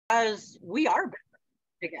because we are better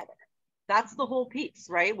together. That's the whole piece,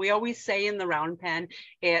 right? We always say in the round pen,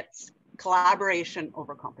 it's collaboration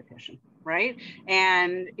over competition, right?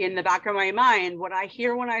 And in the back of my mind, what I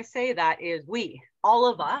hear when I say that is we,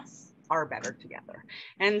 all of us, are better together.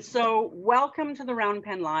 And so welcome to the Round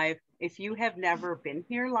Pen Live. If you have never been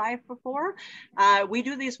here live before, we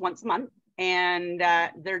do these once a month, and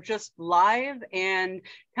they're just live and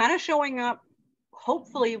kind of showing up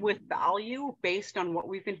hopefully with value based on what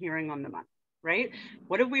we've been hearing on the month, right?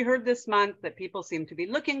 What have we heard this month that people seem to be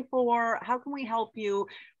looking for? How can we help you?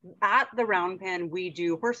 At the Round Pen, we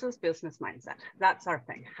do horses business mindset. That's our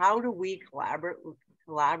thing. How do we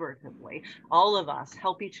collaboratively, all of us,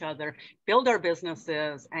 help each other build our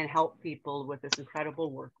businesses and help people with this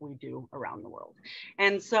incredible work we do around the world?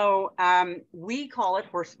 And so we call it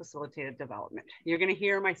horse facilitated development. You're going to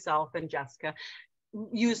hear myself and Jessica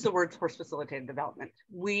use the words horse facilitated development.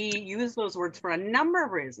 We use those words for a number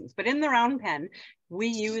of reasons, but in the Round Pen, we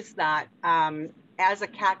use that as a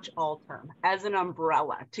catch-all term, as an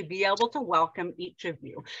umbrella to be able to welcome each of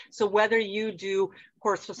you. So whether you do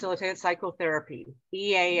horse facilitated psychotherapy,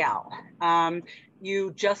 EAL,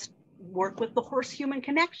 you just work with the horse-human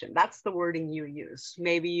connection. That's the wording you use.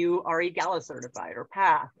 Maybe you are EGALA certified or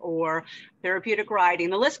PATH or therapeutic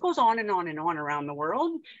riding. The list goes on and on and on around the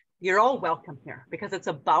world. You're all welcome here because it's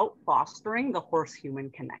about fostering the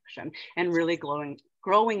horse-human connection and really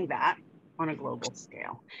growing that on a global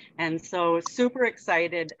scale. And so super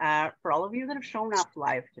excited for all of you that have shown up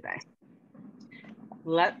live today.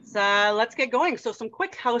 Let's get going. So some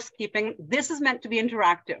quick housekeeping. This is meant to be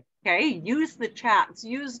interactive. Okay, use the chats,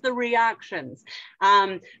 use the reactions,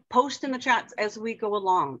 post in the chats as we go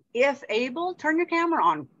along. If able, turn your camera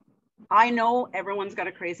on. I know everyone's got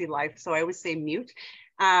a crazy life, so I always say mute.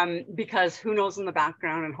 Because who knows in the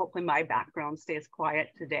background, and hopefully my background stays quiet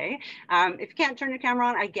today. If you can't turn your camera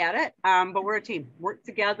on, I get it, but we're a team. Work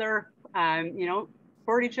together, you know,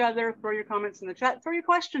 support each other, throw your comments in the chat, throw your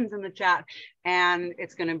questions in the chat, and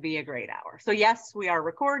it's gonna be a great hour. So yes, we are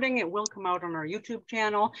recording. It will come out on our YouTube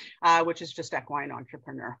channel, which is just Equine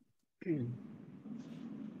Entrepreneur.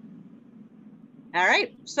 All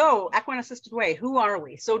right, so Equine Assisted Way, who are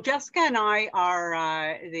we? So Jessica and I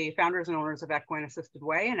are the founders and owners of Equine Assisted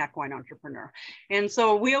Way and Equine Entrepreneur. And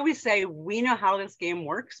so we always say we know how this game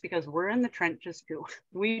works because we're in the trenches too.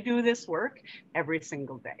 We do this work every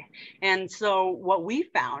single day. And so what we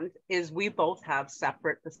found is we both have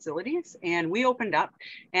separate facilities, and we opened up,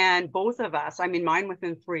 and both of us, I mean, mine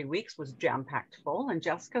within 3 weeks was jam-packed full, and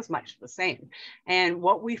Jessica's much the same. And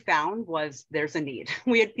what we found was there's a need.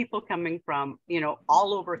 We had people coming from, you know,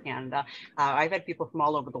 all over Canada. I've had people from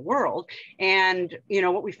all over the world. And, you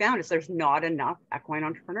know, what we found is there's not enough equine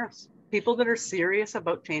entrepreneurs, people that are serious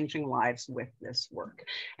about changing lives with this work.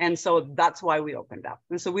 And so that's why we opened up.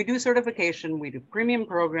 And so we do certification, we do premium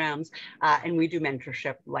programs, and we do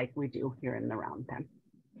mentorship like we do here in the Round Pen.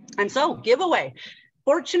 And so giveaway.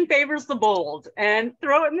 Fortune favors the bold, and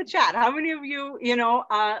throw it in the chat. How many of you, you know,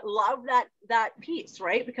 love that piece,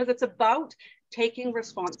 right? Because it's about taking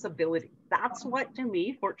responsibility. That's what, to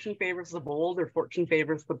me, fortune favors the bold or fortune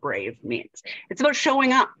favors the brave means. It's about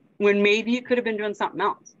showing up when maybe you could have been doing something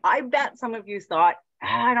else. I bet some of you thought,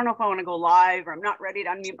 I don't know if I want to go live, or I'm not ready to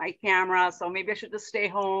unmute my camera, so maybe I should just stay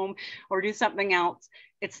home or do something else.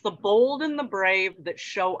 It's the bold and the brave that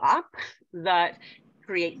show up that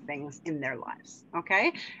create things in their lives,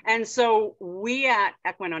 okay? And so we at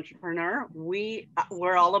Equine Entrepreneur,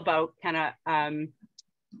 we're all about kind of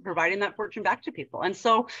providing that fortune back to people. And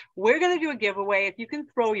so we're going to do a giveaway. If you can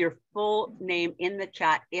throw your full name in the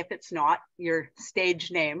chat, if it's not your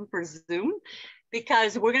stage name for Zoom,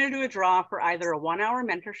 because we're going to do a draw for either a 1-hour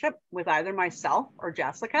mentorship with either myself or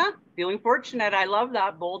Jessica. Feeling fortunate. I love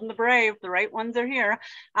that. Bold and the brave. The right ones are here.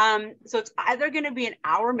 So it's either going to be an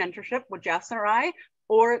hour mentorship with Jess or I,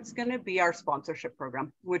 or it's going to be our sponsorship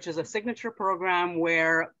program, which is a signature program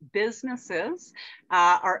where businesses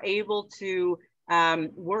are able to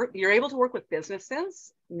you're able to work with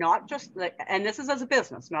businesses, not just like, and this is as a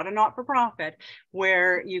business, not a not-for-profit,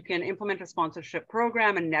 where you can implement a sponsorship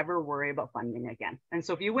program and never worry about funding again. And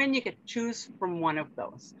so if you win, you could choose from one of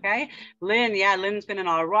those, okay? Lynn, yeah, Lynn's been in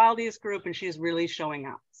our royalties group and she's really showing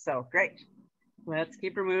up. So great. Let's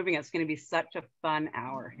keep her moving. It's going to be such a fun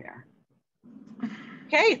hour here.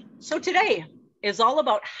 Okay, so today is all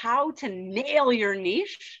about how to nail your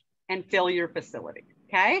niche and fill your facility.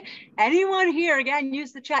 Okay, anyone here, again,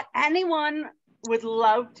 use the chat. Anyone would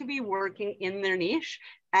love to be working in their niche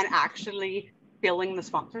and actually filling the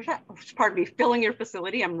sponsorship, pardon me, filling your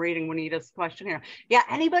facility. I'm reading Juanita's question here. Yeah,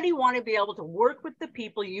 anybody want to be able to work with the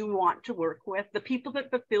people you want to work with, the people that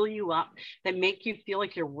fulfill you up, that make you feel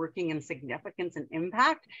like you're working in significance and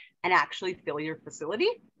impact, and actually fill your facility?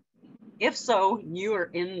 If so, you are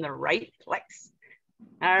in the right place.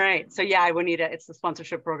 All right, so yeah, Juanita, it's the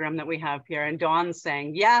sponsorship program that we have here. And Dawn's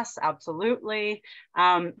saying, yes, absolutely.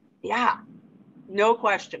 Yeah, no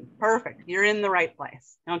question, perfect. You're in the right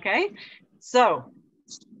place, okay? So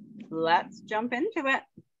let's jump into it.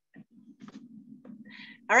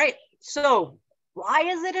 All right, so why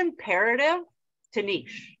is it imperative to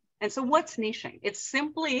niche? And so what's niching? It's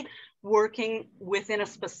simply working within a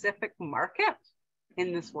specific market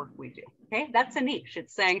in this work we do, okay? That's a niche.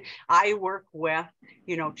 It's saying, I work with,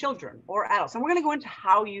 you know, children or adults. And we're gonna go into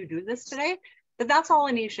how you do this today, but that's all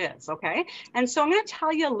a niche is, okay? And so I'm gonna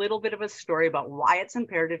tell you a little bit of a story about why it's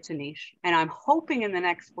imperative to niche. And I'm hoping in the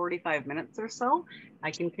next 45 minutes or so,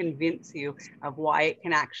 I can convince you of why it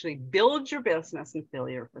can actually build your business and fill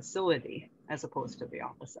your facility as opposed to the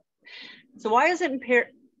opposite. So why is it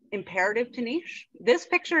imperative to niche? This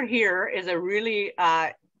picture here is a really,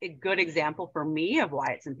 a good example for me of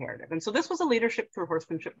why it's imperative. And so this was a leadership through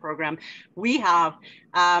horsemanship program. We have,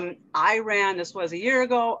 I ran, this was a year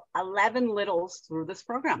ago, 11 littles through this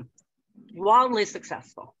program. Wildly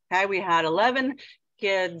successful, okay? We had 11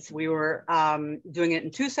 kids. We were doing it in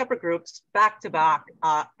 2 separate groups, back to back.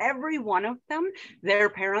 Every one of them, their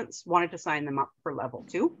parents wanted to sign them up for level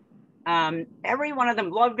 2. Every one of them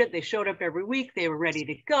loved it. They showed up every week. They were ready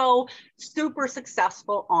to go. Super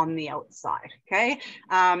successful on the outside. Okay.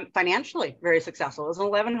 Financially, very successful. It was an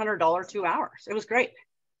 $1,100 2 hours. It was great.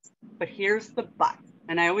 But here's the but.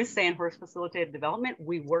 And I always say in horse facilitated development,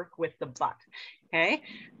 we work with the but. Okay.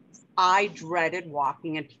 I dreaded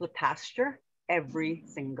walking into the pasture every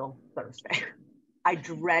single Thursday. I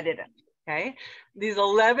dreaded it. Okay. These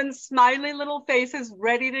 11 smiley little faces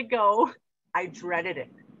ready to go. I dreaded it.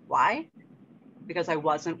 Why? Because I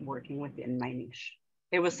wasn't working within my niche.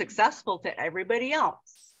 It was successful to everybody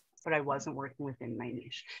else, but I wasn't working within my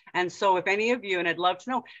niche. And so if any of you, and I'd love to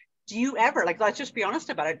know, do you ever, like, let's just be honest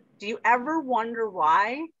about it. Do you ever wonder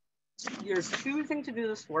why you're choosing to do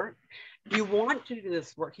this work? You want to do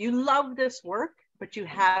this work. You love this work, but do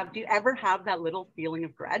you ever have that little feeling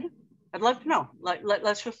of dread? I'd love to know.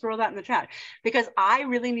 Let's just throw that in the chat, because I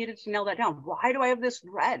really needed to nail that down. Why do I have this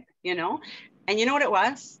dread, you know? And you know what it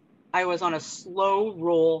was? I was on a slow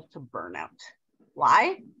roll to burnout.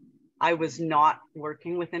 Why? I was not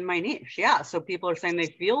working within my niche. Yeah, so people are saying they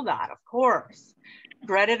feel that, of course.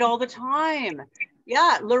 Dread it all the time.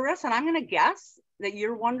 Yeah, Larissa, and I'm gonna guess that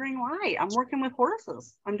you're wondering why. I'm working with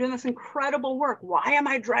horses. I'm doing this incredible work. Why am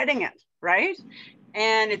I dreading it, right?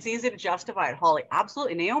 And it's easy to justify it, Holly.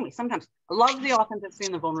 Absolutely, Naomi, sometimes. I love the authenticity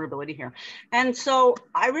and the vulnerability here. And so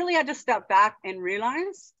I really had to step back and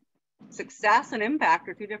realize success and impact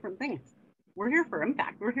are 2 different things. We're here for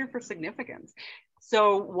impact. We're here for significance.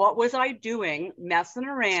 So what was I doing messing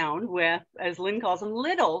around with, as Lynn calls them,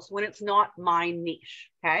 littles, when it's not my niche,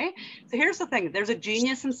 okay? So here's the thing. There's a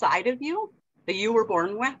genius inside of you that you were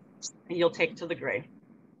born with and you'll take to the grave.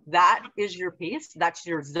 That is your piece. That's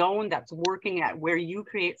your zone. That's working at where you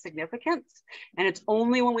create significance. And it's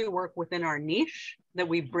only when we work within our niche that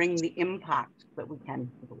we bring the impact that we can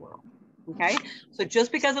to the world. Okay, so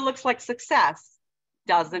just because it looks like success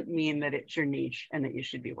doesn't mean that it's your niche and that you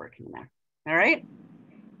should be working there. All right.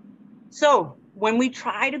 So when we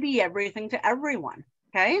try to be everything to everyone,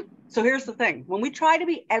 okay, so here's the thing. When we try to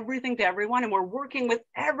be everything to everyone and we're working with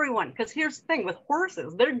everyone, because here's the thing with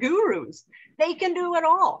horses, they're gurus. They can do it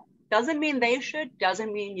all. Doesn't mean they should,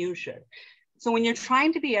 doesn't mean you should. So when you're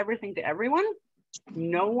trying to be everything to everyone,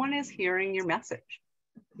 no one is hearing your message.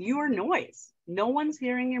 You are noise. No one's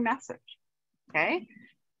hearing your message, okay?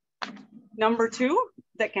 Number 2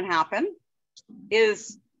 that can happen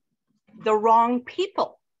is the wrong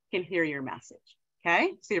people can hear your message,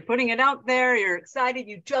 okay? So you're putting it out there, you're excited,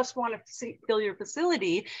 you just want to fill your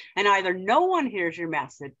facility, and either no one hears your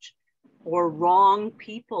message or wrong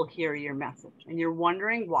people hear your message, and you're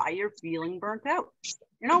wondering why you're feeling burnt out.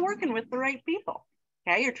 You're not working with the right people,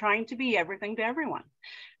 okay? You're trying to be everything to everyone.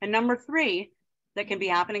 And number 3, that can be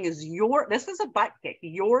happening is this is a butt kick,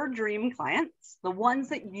 your dream clients, the ones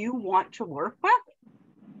that you want to work with,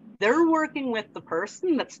 they're working with the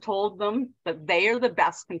person that's told them that they are the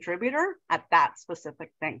best contributor at that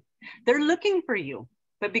specific thing. They're looking for you,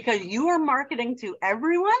 but because you are marketing to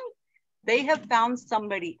everyone, they have found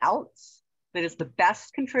somebody else that is the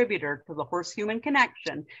best contributor to the horse-human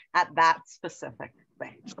connection at that specific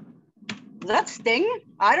thing. Does that sting?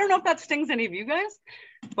 I don't know if that stings any of you guys.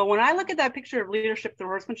 But when I look at that picture of leadership through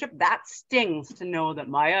horsemanship, that stings to know that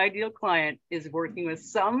my ideal client is working with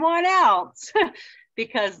someone else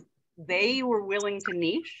because they were willing to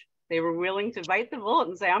niche. They were willing to bite the bullet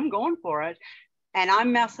and say, I'm going for it. And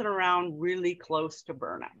I'm messing around really close to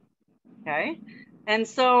burnout. Okay. And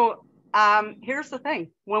so here's the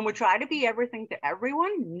thing. When we try to be everything to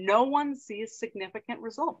everyone, no one sees significant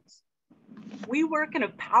results. We work in a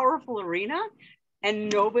powerful arena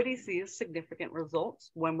and nobody sees significant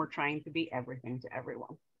results when we're trying to be everything to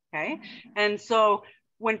everyone. Okay. And so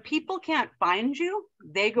when people can't find you,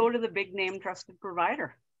 they go to the big name trusted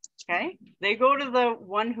provider. Okay. They go to the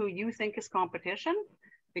one who you think is competition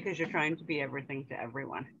because you're trying to be everything to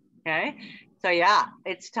everyone. Okay. So yeah,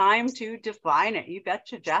 it's time to define it. You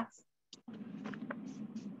betcha, Jess.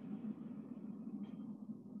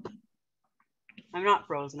 I'm not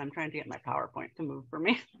frozen. I'm trying to get my PowerPoint to move for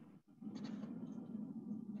me.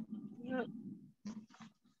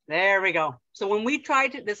 There we go. So when we try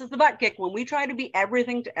to, this is the butt kick, when we try to be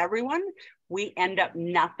everything to everyone, we end up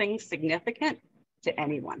nothing significant to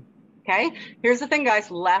anyone. Okay. Here's the thing,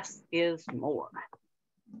 guys, less is more.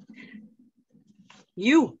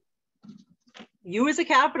 You is a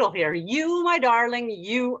capital here. You, my darling,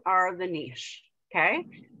 you are the niche. Okay.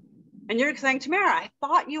 And you're saying, Tamara, I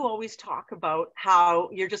thought you always talk about how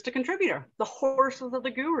you're just a contributor. The horses are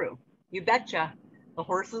the guru. You betcha. The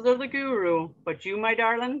horses are the guru, but you, my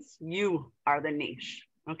darlings, you are the niche.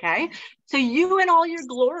 Okay. So you in all your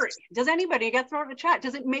glory. Does anybody get thrown in the chat?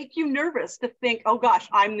 Does it make you nervous to think, oh gosh,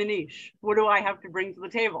 I'm the niche? What do I have to bring to the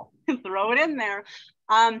table? Throw it in there.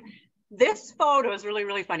 This photo is really,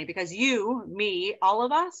 really funny because you, me, all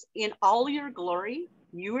of us in all your glory,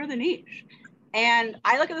 you are the niche. And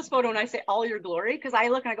I look at this photo and I say all your glory because I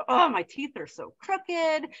look and I go, oh, my teeth are so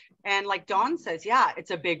crooked. And like Dawn says, yeah,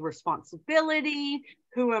 it's a big responsibility.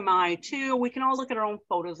 Who am I to? We can all look at our own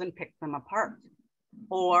photos and pick them apart.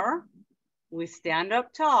 Or we stand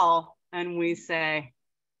up tall and we say,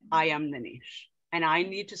 I am the niche. And I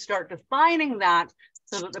need to start defining that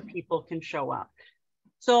so that the people can show up.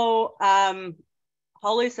 So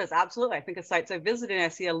Holly says, absolutely. I think of sites I visited and I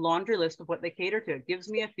see a laundry list of what they cater to. It gives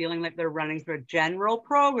me a feeling like they're running through a general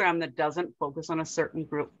program that doesn't focus on a certain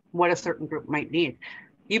group, what a certain group might need.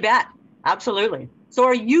 You bet. Absolutely. So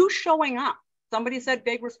are you showing up? Somebody said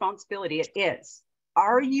big responsibility. It is.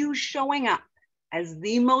 Are you showing up as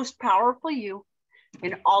the most powerful you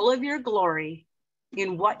in all of your glory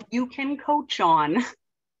in what you can coach on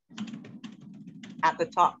at the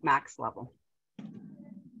top max level?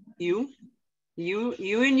 You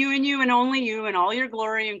and only you and all your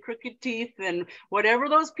glory and crooked teeth and whatever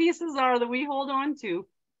those pieces are that we hold on to,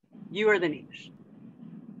 you are the niche.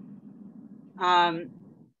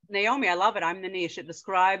 Naomi, I love it. I'm the niche. It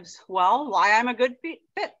describes, well, why I'm a good fit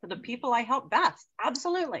for the people I help best.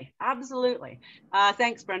 Absolutely. Absolutely.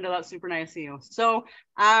 Thanks, Brenda. That's super nice of you. So,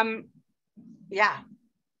 yeah.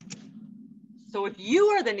 So if you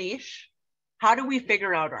are the niche, how do we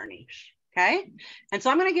figure out our niche? Okay. And so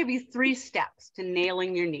I'm going to give you 3 steps to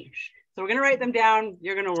nailing your niche. So we're going to write them down.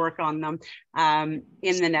 You're going to work on them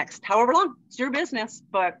in the next however long. It's your business,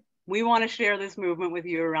 but we want to share this movement with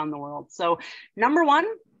you around the world. So number 1,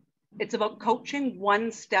 it's about coaching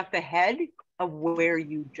one step ahead of where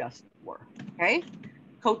you just were. Okay.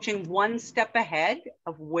 Coaching one step ahead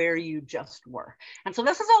of where you just were. And so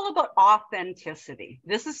this is all about authenticity.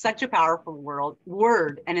 This is such a powerful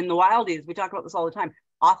word. And in the Wildies, we talk about this all the time.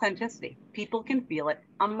 Authenticity. People can feel it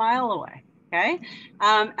a mile away. Okay.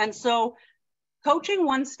 And so coaching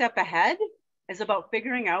one step ahead is about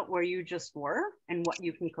figuring out where you just were and what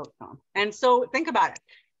you can coach on. And so think about it.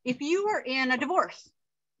 If you were in a divorce,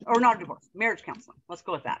 or not a divorce, marriage counseling, let's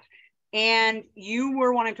go with that, and you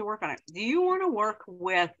were wanting to work on it, do you want to work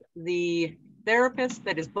with the therapist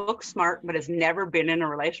that is book smart but has never been in a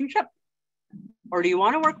relationship? Or do you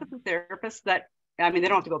want to work with the therapist that, I mean, they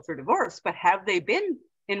don't have to go through divorce, but have they been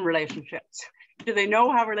in relationships? Do they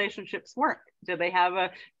know how relationships work? Do they have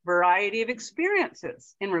a variety of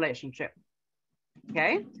experiences in relationship?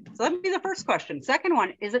 Okay, so that would be the first question. Second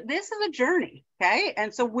one is that this is a journey. Okay,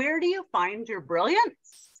 and so where do you find your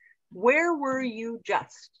brilliance? Where were you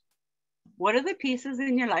just? What are the pieces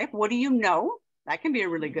in your life? What do you know? That can be a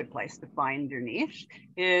really good place to find your niche.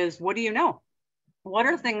 Is what do you know? What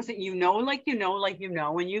are things that you know, like you know, like you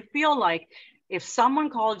know, and you feel like if someone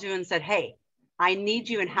called you and said, hey, I need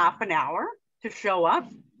you in half an hour to show up,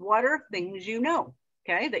 what are things you know?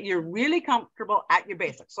 Okay, that you're really comfortable at your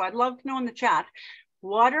basics. So I'd love to know in the chat,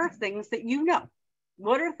 what are things that you know?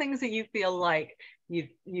 What are things that you feel like you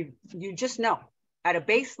just know at a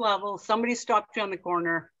base level? Somebody stopped you on the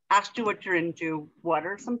corner, asked you what you're into. What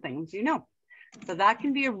are some things you know? So that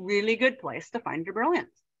can be a really good place to find your brilliance.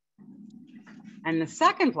 And the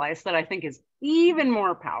second place that I think is even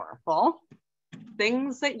more powerful,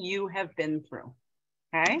 things that you have been through,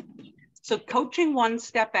 okay? So coaching one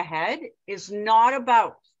step ahead is not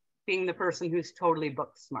about being the person who's totally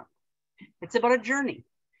book smart. It's about a journey.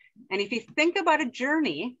 And if you think about a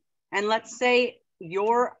journey, and let's say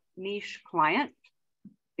your niche client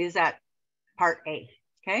is at part A,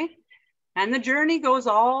 okay? And the journey goes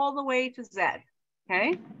all the way to Z,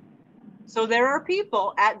 okay? So there are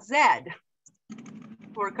people at Z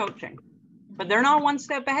who are coaching, but they're not one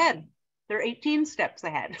step ahead. They're 18 steps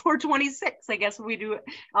ahead, or 26, I guess we do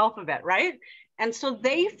alphabet, right? And so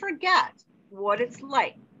they forget what it's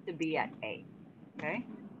like to be at A, okay?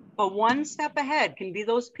 But one step ahead can be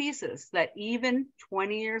those pieces that even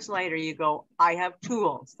 20 years later, you go, I have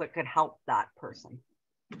tools that could help that person.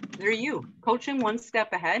 They're you. Coaching one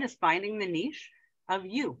step ahead is finding the niche of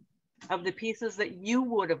you, of the pieces that you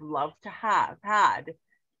would have loved to have had,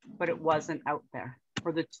 but it wasn't out there,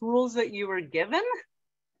 or the tools that you were given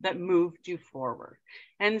that moved you forward.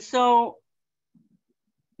 And so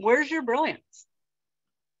where's your brilliance?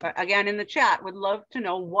 Again, in the chat, would love to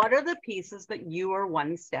know, what are the pieces that you are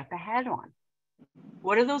one step ahead on?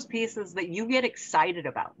 What are those pieces that you get excited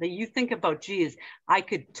about, that you think about, geez, I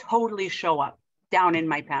could totally show up down in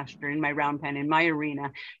my pasture, in my round pen, in my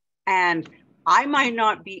arena, and I might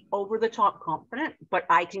not be over the top confident, but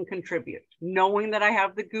I can contribute, knowing that I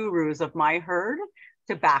have the gurus of my herd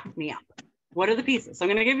to back me up. What are the pieces? So I'm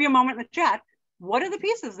going to give you a moment in the chat. What are the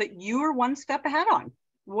pieces that you are one step ahead on?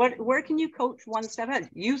 Where can you coach one step ahead?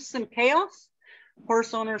 Use some chaos.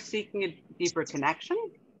 Horse owners seeking a deeper connection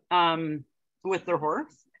with their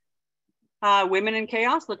horse. Women in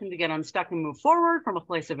chaos looking to get unstuck and move forward from a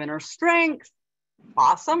place of inner strength.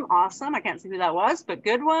 Awesome, awesome. I can't see who that was, but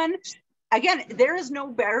good one. Again, there is no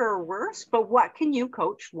better or worse, but what can you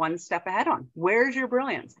coach one step ahead on? Where's your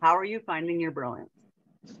brilliance? How are you finding your brilliance?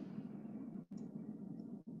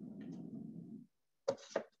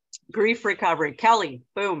 Grief recovery. Kelly,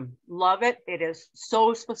 boom, love it. It is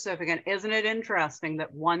so specific. And isn't it interesting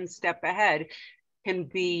that one step ahead can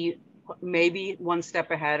be maybe one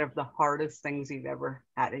step ahead of the hardest things you've ever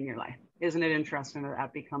had in your life? Isn't it interesting that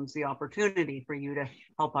that becomes the opportunity for you to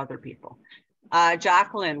help other people?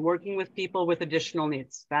 Jacqueline, working with people with additional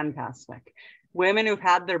needs. Fantastic. Women who've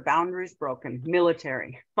had their boundaries broken,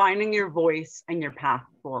 military, finding your voice and your path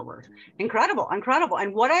forward. Incredible, incredible.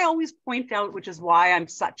 And what I always point out, which is why I'm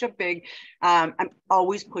such a big, I'm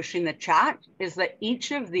always pushing the chat, is that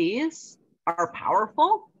each of these are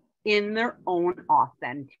powerful in their own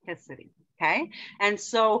authenticity, okay? And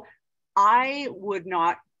so I would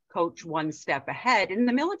not coach one step ahead in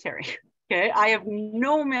the military, okay? I have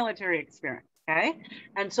no military experience. Okay.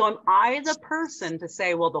 And so am I the person to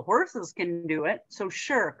say, well, the horses can do it, so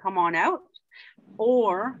sure, come on out?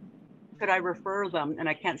 Or could I refer them, and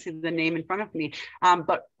I can't see the name in front of me,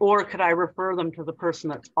 or could I refer them to the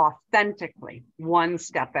person that's authentically one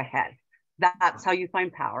step ahead? That's how you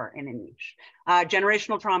find power in a niche.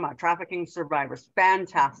 Generational trauma, trafficking survivors,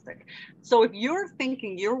 fantastic. So if you're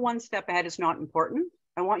thinking your one step ahead is not important,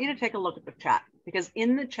 I want you to take a look at the chat, because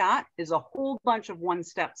in the chat is a whole bunch of one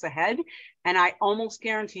steps ahead. And I almost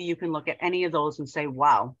guarantee you can look at any of those and say,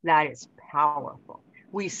 wow, that is powerful.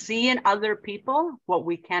 We see in other people what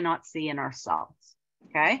we cannot see in ourselves.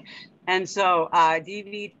 Okay. And so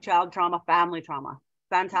DV, child trauma, family trauma,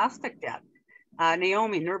 fantastic, Deb.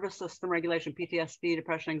 Naomi, nervous system regulation, PTSD,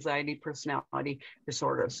 depression, anxiety, personality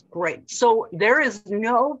disorders. Great. So there is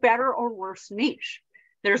no better or worse niche.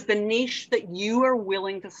 There's the niche that you are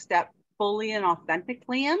willing to step fully and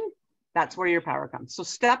authentically in. That's where your power comes. So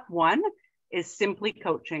step one is simply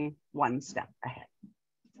coaching one step ahead.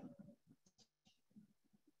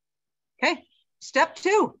 Okay. Step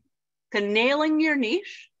two to nailing your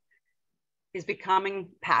niche is becoming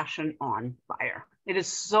passion on fire. It is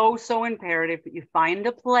so, so imperative that you find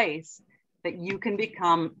a place that you can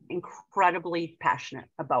become incredibly passionate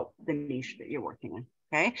about the niche that you're working in.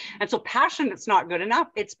 Okay. And so passion, it's not good enough.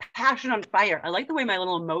 It's passion on fire. I like the way my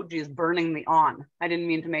little emoji is burning me on. I didn't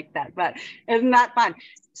mean to make that, but isn't that fun?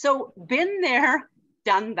 So been there,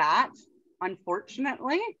 done that,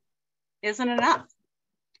 unfortunately, isn't enough.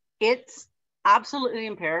 It's absolutely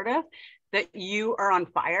imperative that you are on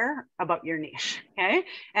fire about your niche. Okay.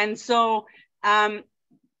 And so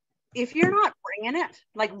if you're not bringing it,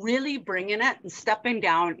 like really bringing it and stepping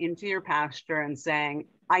down into your pasture and saying,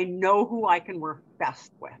 I know who I can work best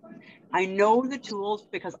with. I know the tools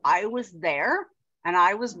because I was there and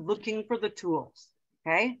I was looking for the tools.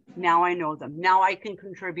 Okay. Now I know them. Now I can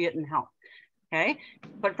contribute and help. Okay.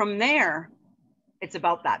 But from there, It's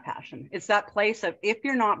about that passion. It's that place of, if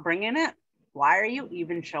you're not bringing it, why are you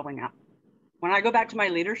even showing up? When I go back to my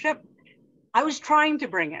leadership, I was trying to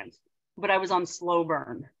bring it, but I was on slow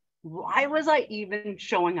burn. Why was I even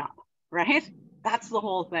showing up? Right? That's the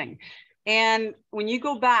whole thing. And when you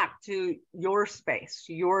go back to your space,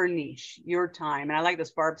 your niche, your time, and I like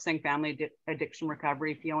this, Barb saying family addiction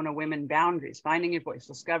recovery, Fiona, women, boundaries, finding your voice,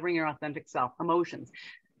 discovering your authentic self, emotions.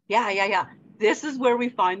 Yeah. This is where we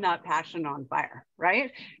find that passion on fire,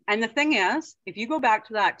 right? And the thing is, if you go back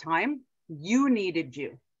to that time, you needed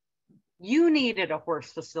you. You needed a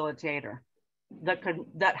horse facilitator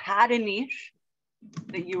that had a niche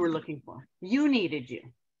that you were looking for. You needed you.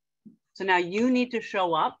 So now you need to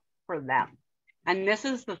show up for them. And this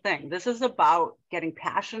is the thing. This is about getting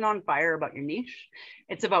passion on fire about your niche.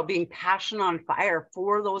 It's about being passionate on fire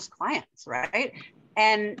for those clients, right?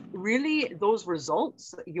 And really those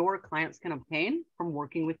results that your clients can obtain from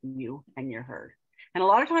working with you and your herd. And a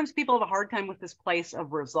lot of times people have a hard time with this place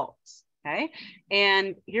of results, okay?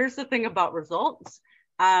 And here's the thing about results.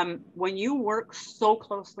 When you work so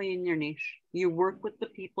closely in your niche, you work with the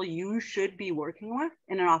people you should be working with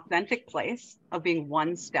in an authentic place of being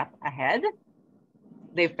one step ahead,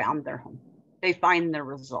 they've found their home. They find their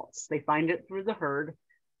results. They find it through the herd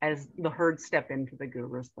as the herd step into the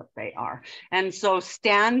gurus that they are. And so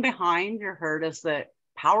stand behind your herd as the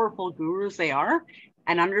powerful gurus they are,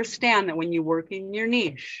 and understand that when you work in your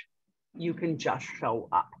niche, you can just show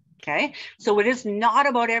up. Okay. So it is not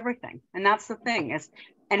about everything. And that's the thing is,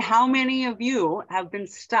 and how many of you have been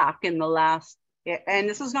stuck in the last, and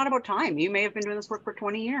this is not about time. You may have been doing this work for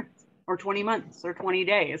 20 years or 20 months or 20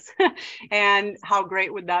 days. And how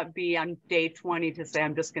great would that be on day 20 to say,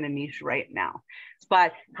 I'm just going to niche right now.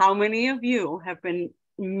 But how many of you have been,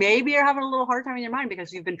 maybe you're having a little hard time in your mind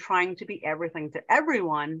because you've been trying to be everything to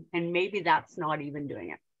everyone. And maybe that's not even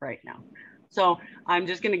doing it right now. So I'm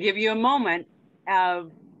just going to give you a moment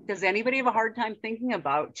of, does anybody have a hard time thinking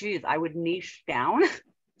about, geez, I would niche down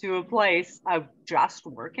to a place of just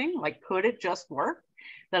working? Like, could it just work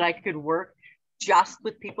that I could work just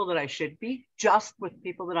with people that I should be, just with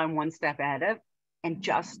people that I'm one step ahead of, and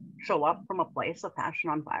just show up from a place of passion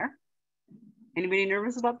on fire? Anybody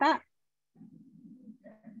nervous about that?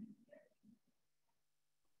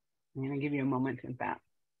 I'm going to give you a moment to think that.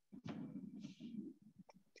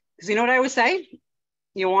 Because you know what I always say?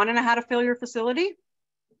 You want to know how to fill your facility?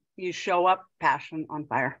 You show up passion on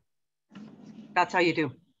fire. That's how you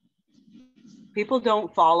do. People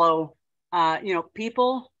don't follow,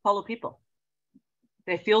 people follow people.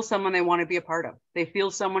 They feel someone they want to be a part of. They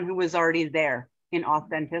feel someone who was already there in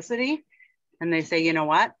authenticity. And they say, you know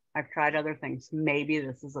what? I've tried other things. Maybe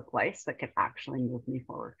this is a place that could actually move me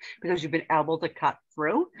forward, because you've been able to cut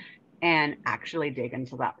through and actually dig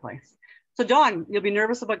into that place. So Dawn, you'll be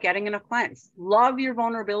nervous about getting enough clients. Love your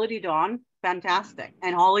vulnerability, Dawn. Fantastic.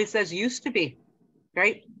 And Holly says used to be.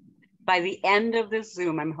 Great. By the end of this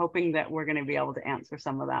Zoom, I'm hoping that we're going to be able to answer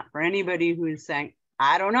some of that for anybody who's saying,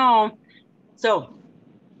 I don't know. So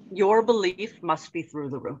your belief must be through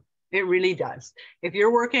the roof. It really does. If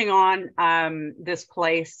you're working on this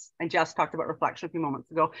place, and Jess talked about reflection a few moments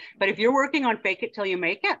ago, but if you're working on fake it till you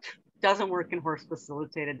make it, doesn't work in horse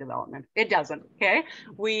facilitated development. It doesn't, okay?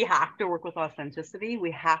 We have to work with authenticity. We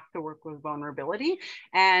have to work with vulnerability,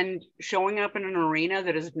 and showing up in an arena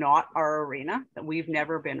that is not our arena, that we've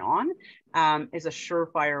never been on, is a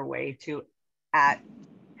surefire way to, at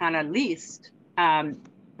kind of least,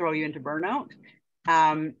 throw you into burnout,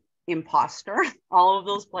 imposter, all of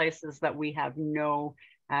those places that we have no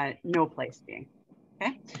place being,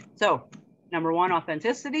 okay? So number one,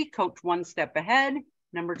 authenticity, coach one step ahead.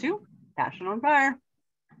 Number two, passion on fire.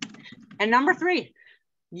 And number three,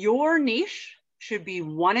 your niche should be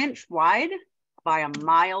 1 inch wide by a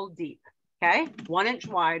mile deep, okay? 1 inch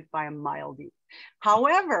wide by a mile deep.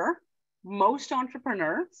 However, most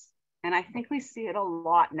entrepreneurs, and I think we see it a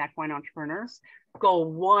lot in equine entrepreneurs, go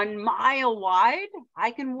 1 mile wide.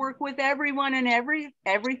 I can work with everyone and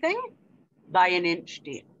everything by 1 inch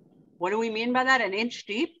deep. What do we mean by that? 1 inch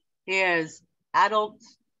deep is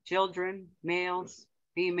adults, children, males,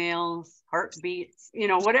 females, heartbeats,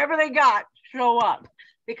 whatever they got, show up,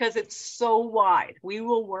 because it's so wide. We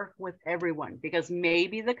will work with everyone, because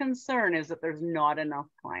maybe the concern is that there's not enough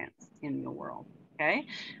clients in the world, okay?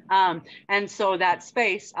 And so that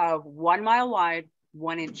space of 1 mile wide,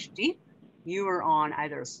 1 inch deep, you are on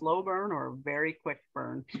either a slow burn or a very quick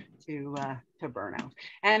burn to burn out.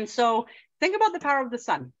 And so think about the power of the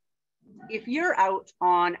sun. If you're out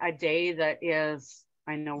on a day that is,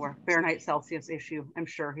 I know we're Fahrenheit Celsius issue, I'm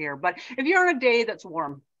sure here, but if you're on a day that's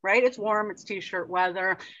warm, right? It's warm, it's t-shirt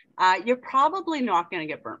weather, you're probably not going to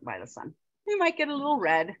get burnt by the sun. You might get a little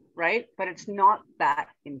red, right? But it's not that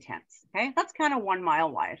intense, okay? That's kind of 1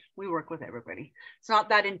 mile wide. We work with everybody. It's not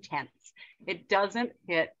that intense. It doesn't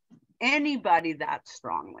hit anybody that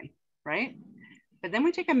strongly, right? But then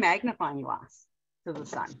we take a magnifying glass to the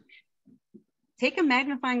sun. Take a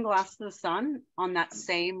magnifying glass to the sun on that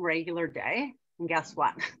same regular day, and guess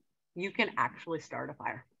what? You can actually start a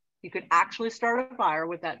fire. You could actually start a fire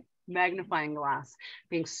with that magnifying glass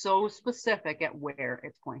being so specific at where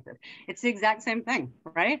it's pointed. It's the exact same thing,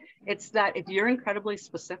 right? It's that if you're incredibly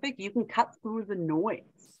specific, you can cut through the noise.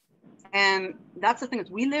 And that's the thing, is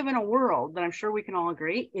we live in a world that I'm sure we can all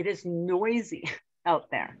agree, it is noisy out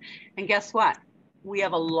there. And guess what? We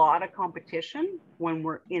have a lot of competition when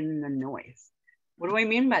we're in the noise. What do I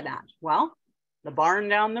mean by that? Well, the barn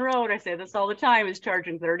down the road, I say this all the time, is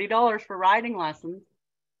charging $30 for riding lessons.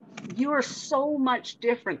 You are so much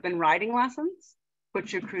different than riding lessons,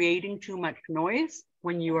 but you're creating too much noise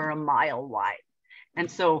when you are a mile wide. And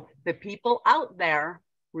so the people out there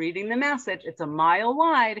reading the message, it's a mile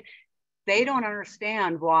wide, they don't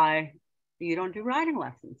understand why you don't do riding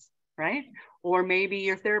lessons, right? Or maybe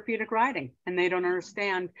you're therapeutic riding and they don't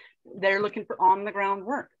understand. They're looking for on the ground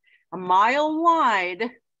work. A mile wide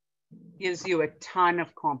gives you a ton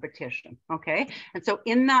of competition, okay? And so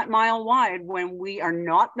in that mile wide, when we are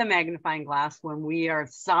not the magnifying glass, when we are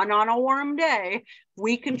sun on a warm day,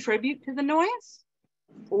 we contribute to the noise,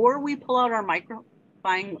 or we pull out our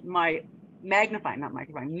magnifying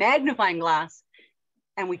glass,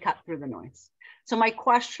 and we cut through the noise. So my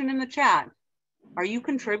question in the chat, are you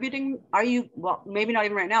contributing? Are you, well, maybe not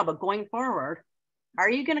even right now, but going forward, are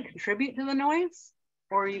you going to contribute to the noise,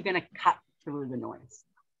 or are you going to cut through the noise?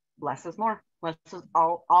 Less is more. Less is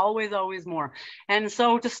always more. And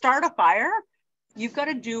so to start a fire, you've got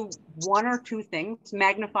to do 1 or 2 things,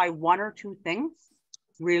 magnify 1 or 2 things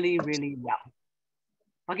really, really well.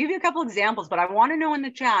 I'll give you a couple examples, but I want to know in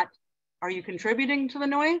the chat, are you contributing to the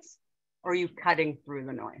noise, or are you cutting through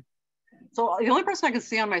the noise? So the only person I can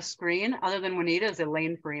see on my screen other than Juanita is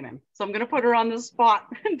Elaine Freeman. So I'm going to put her on the spot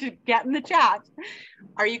to get in the chat.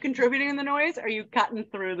 Are you contributing in the noise? Are you cutting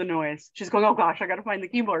through the noise? She's going, oh gosh, I got to find the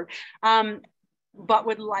keyboard. But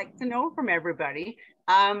would like to know from everybody,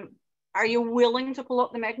 are you willing to pull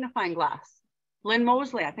out the magnifying glass? Lynn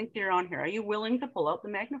Mosley, I think you're on here. Are you willing to pull out the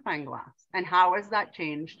magnifying glass? And how has that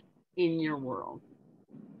changed in your world?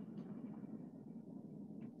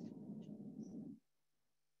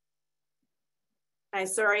 Hi,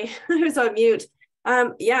 sorry, I was on mute.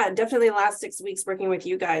 Yeah, definitely the last 6 weeks working with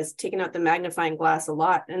you guys, taking out the magnifying glass a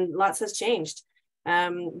lot, and lots has changed.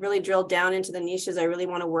 Really drilled down into the niches I really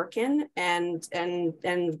want to work in, and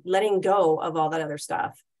letting go of all that other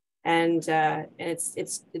stuff. And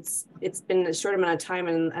it's been a short amount of time,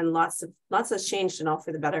 and lots has changed, and all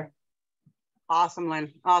for the better. Awesome,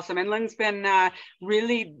 Lynn. Awesome. And Lynn's been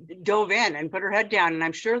really dove in and put her head down. And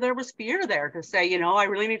I'm sure there was fear there to say, you know, I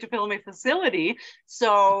really need to fill my facility.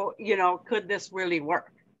 So, you know, could this really work?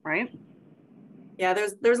 Right. Yeah,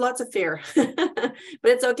 there's lots of fear, but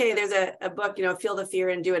it's okay. There's a book, you know, Feel the Fear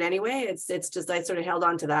and Do It Anyway. It's just, I sort of held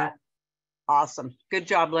on to that. Awesome. Good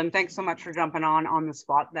job, Lynn. Thanks so much for jumping on the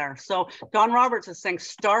spot there. So Don Roberts is saying,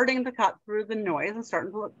 starting to cut through the noise and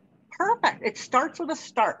starting to look perfect. It starts with a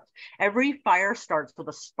start. Every fire starts with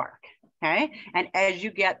a spark. Okay. And as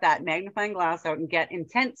you get that magnifying glass out and get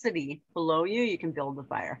intensity below you, you can build the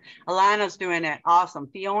fire. Alana's doing it. Awesome.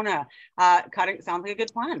 Fiona, cutting sounds like a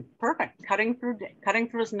good plan. Perfect. Cutting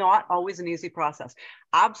through is not always an easy process.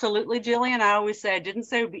 Absolutely, Jillian. I always say, I didn't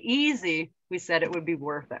say it would be easy. We said it would be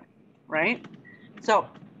worth it. Right. So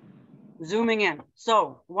zooming in.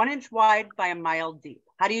 So 1 inch wide by a mile deep.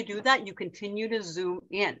 How do you do that? You continue to zoom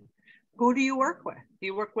in. Who do you work with? Do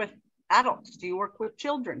you work with adults? Do you work with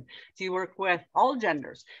children? Do you work with all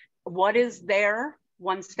genders? What is their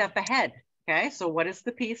 1 step ahead? Okay, so what is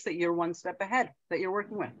the piece that you're 1 step ahead that you're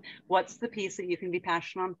working with? What's the piece that you can be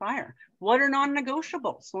passionate on fire? What are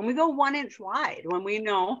non-negotiables? When we go 1 inch wide, when we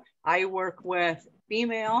know I work with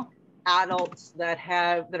female adults that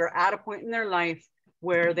are at a point in their life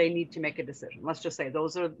where they need to make a decision. Let's just say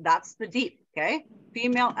that's the deep, okay?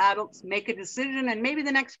 Female adults make a decision, and maybe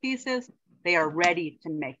the next piece is they are ready to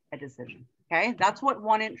make a decision, okay? That's what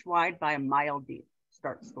 1 inch wide by a mile deep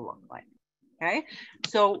starts to look like, okay?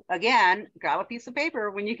 So again, grab a piece of paper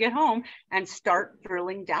when you get home and start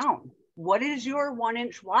drilling down. What is your 1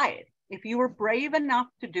 inch wide? If you were brave enough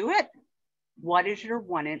to do it, what is your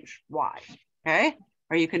 1 inch wide, okay?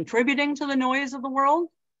 Are you contributing to the noise of the world,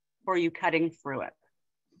 or are you cutting through it?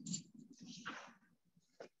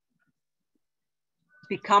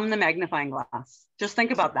 become the magnifying glass. Just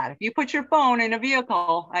think about that. If you put your phone in a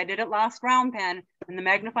vehicle, I did it last round pen, and the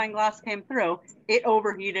magnifying glass came through, it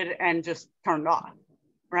overheated and just turned off,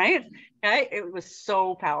 right? Okay, it was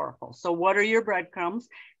so powerful. So what are your breadcrumbs?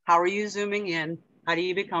 How are you zooming in? How do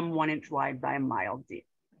you become 1 inch wide by a mile deep?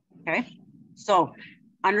 Okay, so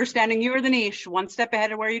understanding you are the niche, one step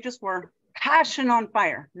ahead of where you just were. Passion on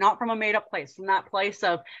fire, not from a made up place, from that place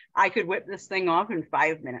of I could whip this thing off in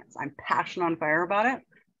 5 minutes. I'm passionate on fire about it,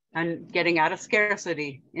 and getting out of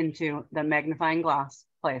scarcity into the magnifying glass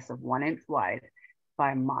place of 1 inch wide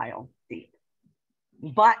by a mile deep.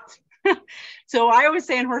 But so I always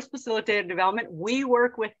say in horse facilitated development, we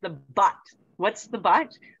work with the but. What's the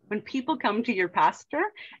but? When people come to your pasture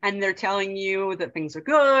and they're telling you that things are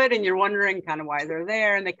good and you're wondering kind of why they're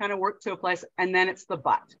there, and they kind of work to a place, and then it's the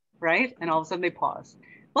but, right? And all of a sudden they pause.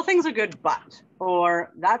 Well, things are good, but,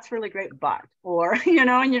 or that's really great, but, or, you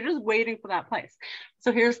know, and you're just waiting for that place.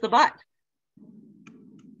 So here's the but.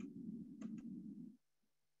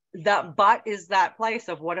 That but is that place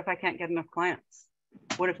of what if I can't get enough clients?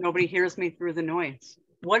 What if nobody hears me through the noise?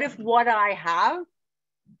 What if what I have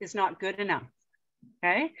is not good enough?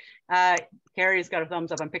 Okay. Carrie's got a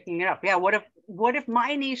thumbs up. I'm picking it up. Yeah. What if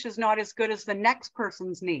my niche is not as good as the next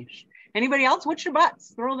person's niche? Anybody else? What's your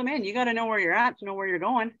butts? Throw them in. You got to know where you're at to know where you're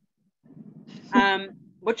going.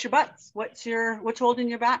 What's your butts? What's holding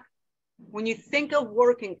you back? When you think of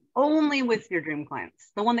working only with your dream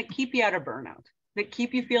clients, the one that keep you out of burnout, that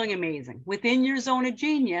keep you feeling amazing within your zone of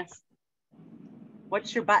genius,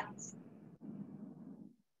 what's your butts?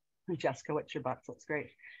 Jessica, what's your butts? That's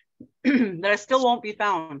great. That I still won't be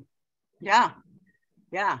found. Yeah,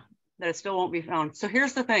 that I still won't be found. So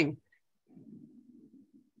here's the thing.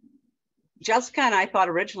 Jessica and I thought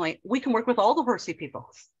originally we can work with all the horsey people.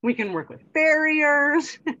 We can work with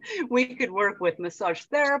farriers. We could work with massage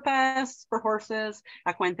therapists for horses,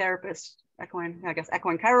 equine therapists, equine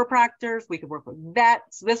chiropractors. We could work with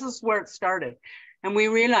vets. This is where it started. And we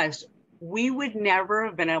realized we would never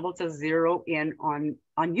have been able to zero in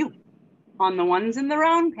on you, on the ones in the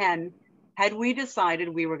round pen, had we decided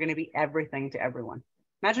we were going to be everything to everyone.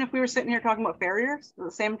 Imagine if we were sitting here talking about farriers at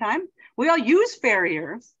the same time. We all use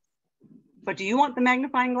farriers, but do you want the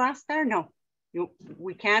magnifying glass there? No,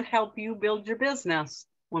 we can't help you build your business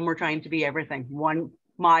when we're trying to be everything 1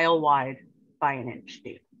 mile wide by an inch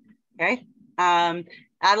deep. Okay.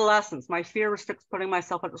 Adolescence, my fear restricts putting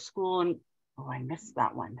myself out of school, and I missed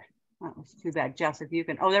that one. That was too bad. Jess, if you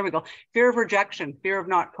can, there we go. Fear of rejection, fear of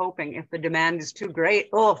not coping if the demand is too great.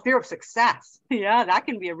 Oh, fear of success. Yeah, that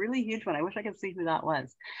can be a really huge one. I wish I could see who that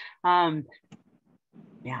was.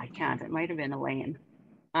 Yeah, I can't. It might have been Elaine.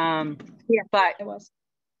 Yeah, but it was.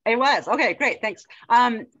 It was. Okay, great. Thanks.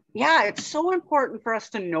 Yeah, it's so important for us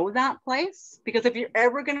to know that place, because if you're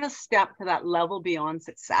ever going to step to that level beyond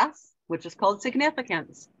success, which is called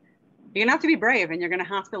significance, you're going to have to be brave, and you're going to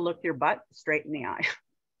have to look your butt straight in the eye.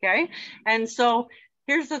 Okay. And so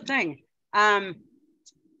here's the thing.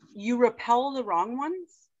 You repel the wrong ones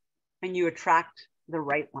and you attract the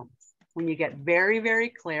right ones when you get very, very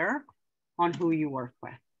clear on who you work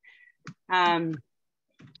with.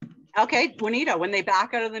 Okay, Juanita, when they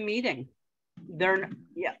back out of the meeting,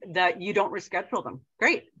 that you don't reschedule them.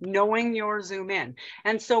 Great. Knowing your zoom in.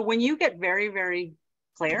 And so when you get very, very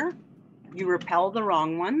clear, you repel the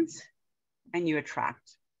wrong ones and you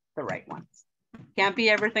attract the right ones. Can't be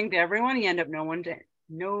everything to everyone. You end up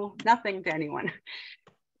nothing to anyone.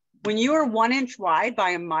 When you are 1 inch wide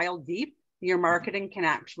by a mile deep, your marketing can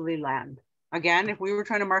actually land. Again, if we were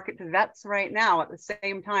trying to market to vets right now at the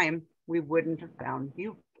same time, we wouldn't have found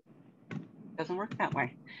you. It doesn't work that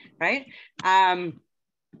way, right? I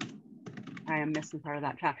am missing part of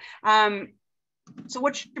that chat. So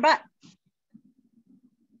what's your bet?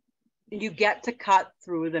 You get to cut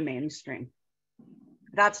through the mainstream.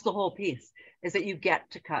 That's the whole piece, is that you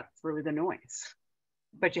get to cut through the noise,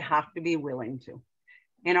 but you have to be willing to.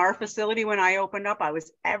 In our facility, when I opened up, I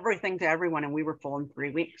was everything to everyone, and we were full in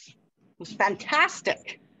 3 weeks. It was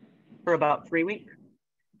fantastic for about 3 weeks.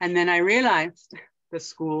 And then I realized the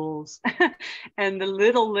schools and the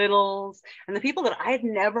littles and the people that I had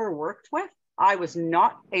never worked with, I was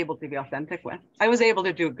not able to be authentic with. I was able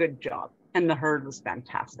to do a good job, and the herd was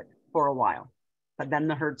fantastic for a while, but then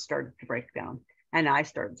the herd started to break down. And I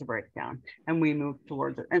started to break down, and we moved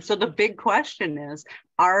towards it. And so the big question is,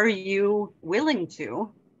 are you willing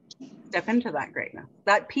to step into that greatness?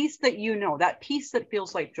 That peace that you know, that peace that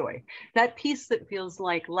feels like joy, that peace that feels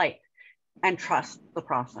like light, and trust the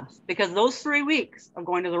process. Because those 3 weeks of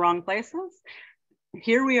going to the wrong places,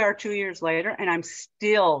 here we are 2 years later, and I'm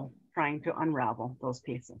still trying to unravel those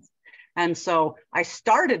pieces. And so I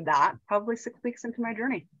started that probably 6 weeks into my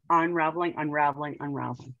journey, unraveling.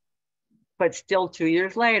 But still 2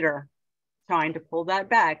 years later, trying to pull that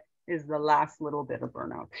back is the last little bit of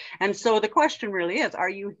burnout. And so the question really is, are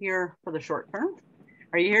you here for the short term?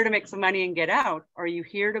 Are you here to make some money and get out? Or are you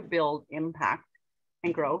here to build impact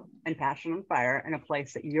and growth and passion and fire in a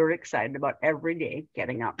place that you're excited about every day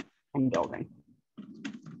getting up and building?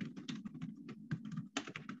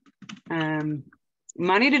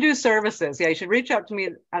 Money to do services. Yeah, you should reach out to me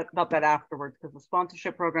about that afterwards, because the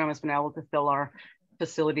sponsorship program has been able to fill our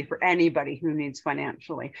facility for anybody who needs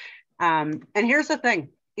financially. And here's the thing,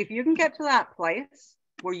 if you can get to that place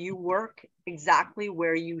where you work exactly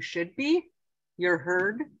where you should be, you're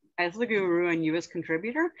heard as the guru and you as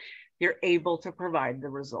contributor, you're able to provide the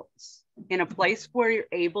results. In a place where you're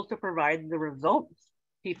able to provide the results,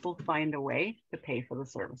 people find a way to pay for the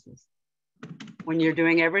services. When you're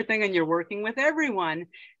doing everything and you're working with everyone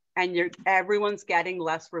and everyone's getting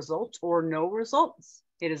less results or no results,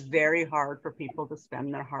 it is very hard for people to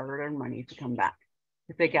spend their hard-earned money to come back.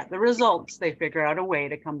 If they get the results, they figure out a way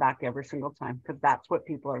to come back every single time, because that's what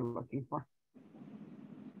people are looking for.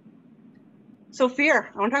 So fear,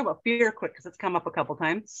 I want to talk about fear quick because it's come up a couple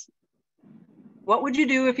times. What would you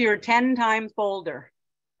do if you were 10 times bolder?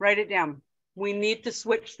 Write it down. We need to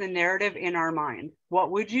switch the narrative in our mind. What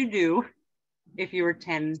would you do if you were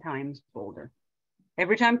 10 times bolder?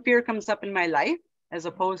 Every time fear comes up in my life, as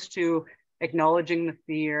opposed to acknowledging the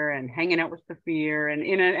fear and hanging out with the fear and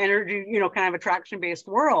in an energy, kind of attraction-based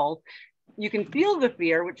world, you can feel the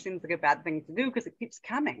fear, which seems like a bad thing to do because it keeps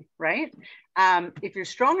coming, right? If you're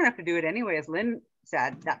strong enough to do it anyway, as Lynn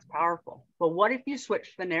said, that's powerful. But what if you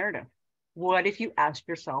switch the narrative? What if you ask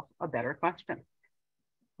yourself a better question?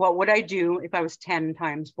 What would I do if I was 10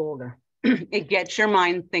 times bolder? It gets your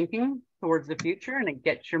mind thinking towards the future and it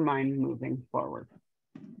gets your mind moving forward.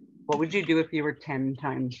 What would you do if you were 10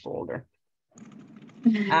 times bolder?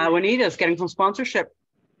 Juanita's getting some sponsorship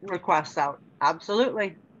requests out.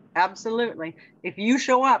 Absolutely. Absolutely. If you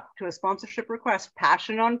show up to a sponsorship request,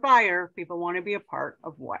 passion on fire, people want to be a part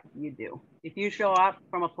of what you do. If you show up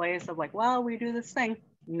from a place of like, well, we do this thing,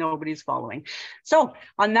 nobody's following. So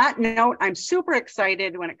on that note, I'm super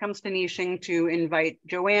excited when it comes to niching to invite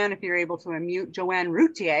Joanne, if you're able to unmute, Joanne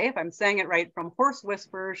Routier, if I'm saying it right, from Horse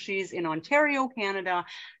Whisperer. She's in Ontario, Canada.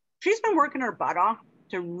 She's been working her butt off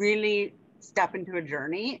to really step into a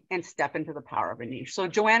journey and step into the power of a niche. So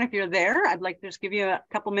Joanne, if you're there, I'd like to just give you a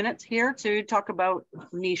couple minutes here to talk about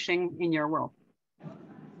niching in your world.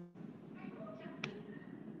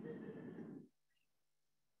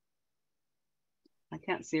 I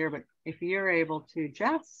can't see her, but if you're able to,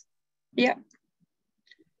 Jess. Yeah.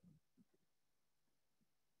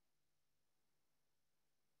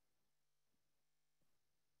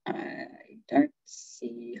 I don't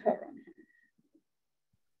see her on here.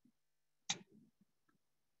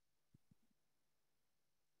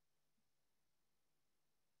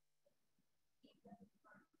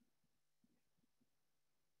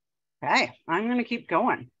 Okay, I'm going to keep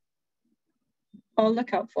going. I'll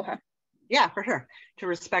look out for her. Yeah, for sure, to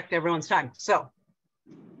respect everyone's time. So,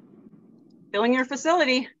 filling your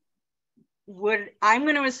facility, I'm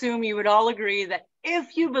going to assume you would all agree that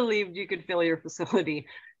if you believed you could fill your facility,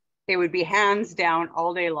 it would be hands down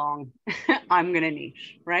all day long, I'm going to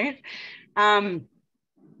niche, right?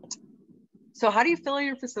 So how do you fill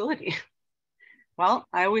your facility? Well,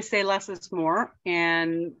 I always say less is more,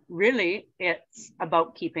 and really it's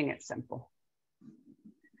about keeping it simple.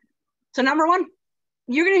 So number one,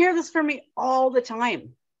 you're going to hear this from me all the time.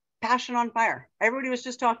 Passion on fire. Everybody was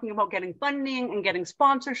just talking about getting funding and getting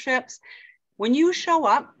sponsorships. When you show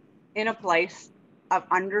up in a place of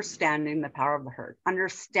understanding the power of the herd,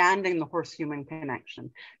 understanding the horse-human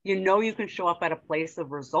connection, you know you can show up at a place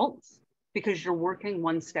of results because you're working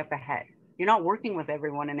one step ahead. You're not working with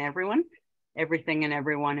everyone and everyone, everything and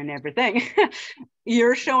everyone and everything.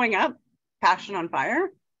 You're showing up, passion on fire.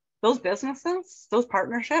 Those businesses, those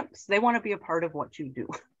partnerships, they want to be a part of what you do.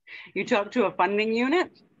 You talk to a funding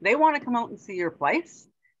unit, they want to come out and see your place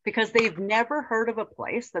because they've never heard of a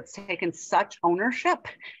place that's taken such ownership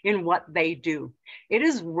in what they do. It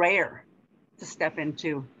is rare to step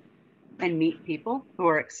into and meet people who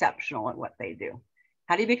are exceptional at what they do.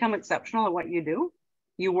 How do you become exceptional at what you do?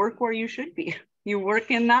 You work where you should be. You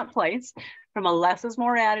work in that place from a less is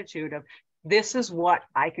more attitude of, this is what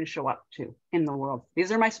I can show up to in the world.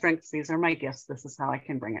 These are my strengths. These are my gifts. This is how I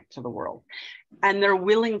can bring it to the world. And they're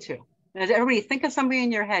willing to. As everybody, think of somebody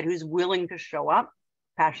in your head who's willing to show up,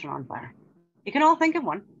 passion on fire. You can all think of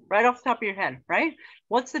one right off the top of your head, right?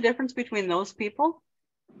 What's the difference between those people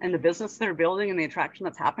and the business they're building and the attraction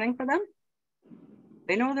that's happening for them?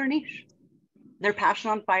 They know their niche. They're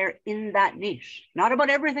passionate on fire in that niche, not about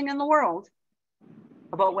everything in the world,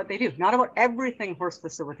 about what they do, not about everything horse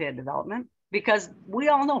facilitated development, because we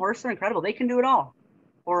all know horses are incredible. They can do it all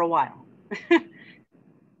for a while.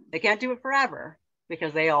 They can't do it forever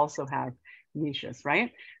because they also have niches,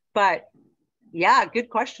 right? But yeah, good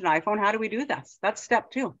question, iPhone. How do we do this? That's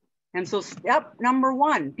step 2. And so step number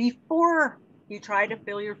 1, before you try to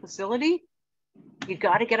fill your facility, you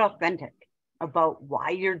got to get authentic about why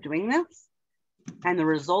you're doing this and the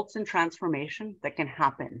results and transformation that can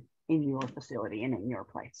happen in your facility and in your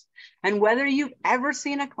place. And whether you've ever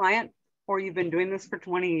seen a client or you've been doing this for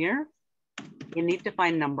 20 years, you need to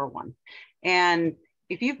find number 1. And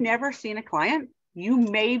if you've never seen a client, you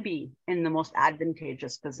may be in the most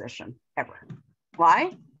advantageous position ever.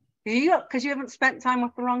 Why? Because you haven't spent time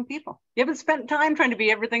with the wrong people. You haven't spent time trying to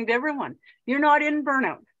be everything to everyone. You're not in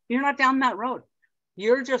burnout. You're not down that road.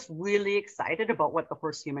 You're just really excited about what the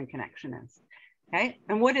horse-human connection is. Okay.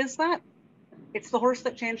 And what is that? It's the horse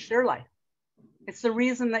that changed your life. It's the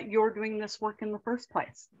reason that you're doing this work in the first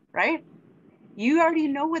place, right? You already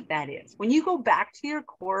know what that is. When you go back to your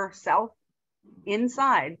core self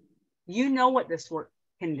inside, you know what this work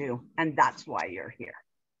can do. And that's why you're here.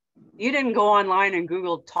 You didn't go online and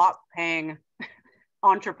Google top paying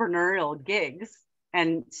entrepreneurial gigs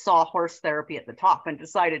and saw horse therapy at the top and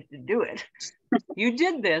decided to do it. You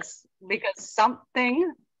did this because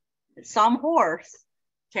some horse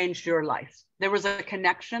changed your life. There was a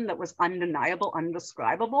connection that was undeniable,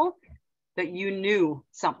 undescribable, that you knew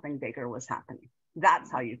something bigger was happening. That's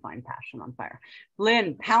how you find passion on fire.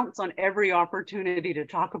 Lynn, pounce on every opportunity to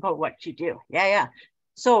talk about what you do. Yeah.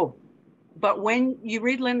 So, but when you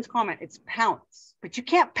read Lynn's comment, it's pounce, but you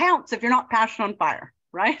can't pounce if you're not passion on fire,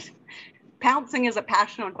 right? Pouncing is a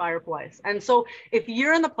passion on fire place. And so if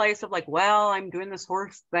you're in the place of like, well, I'm doing this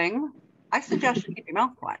horse thing, I suggest you keep your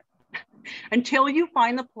mouth quiet until you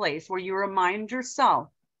find the place where you remind yourself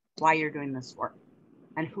why you're doing this work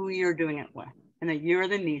and who you're doing it with, and that you're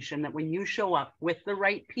the niche, and that when you show up with the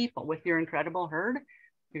right people, with your incredible herd,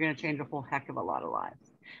 you're going to change a whole heck of a lot of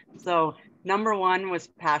lives. So number 1 was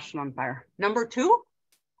passion on fire. Number 2,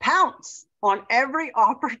 pounce on every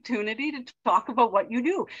opportunity to talk about what you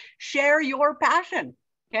do. Share your passion,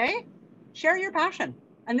 okay? Share your passion.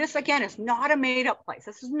 And this, again, is not a made up place.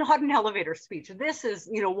 This is not an elevator speech. This is,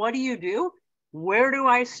 what do you do? Where do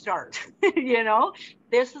I start?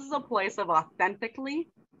 This is a place of authentically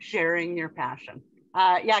sharing your passion.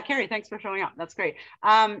 Yeah, Carrie, thanks for showing up. That's great.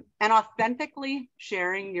 And authentically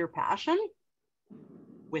sharing your passion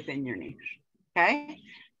within your niche, okay?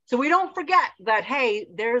 So we don't forget that, hey,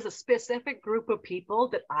 there's a specific group of people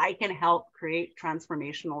that I can help create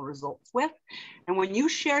transformational results with. And when you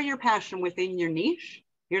share your passion within your niche,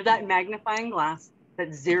 you're that magnifying glass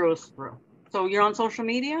that zeroes through. So you're on social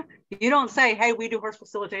media, you don't say, hey, we do horse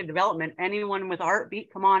facilitated development. Anyone with a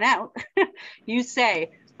heartbeat, come on out. You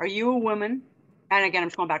say, are you a woman? And again, I'm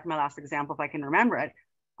just going back to my last example, if I can remember it.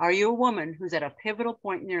 Are you a woman who's at a pivotal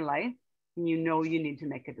point in your life and you know you need to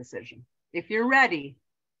make a decision? If you're ready,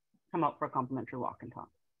 come out for a complimentary walk and talk,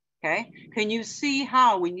 okay? Can you see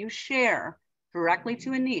how when you share directly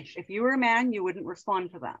to a niche, if you were a man, you wouldn't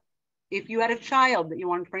respond to that. If you had a child that you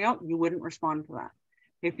wanted to bring out, you wouldn't respond to that.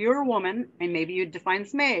 If you're a woman, and maybe you define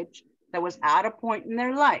some age, that was at a point in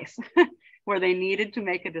their life where they needed to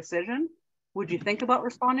make a decision, would you think about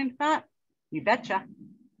responding to that? You betcha.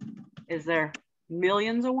 Is there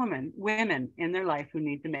millions of women in their life who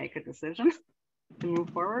need to make a decision to move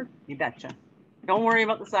forward? You betcha. Don't worry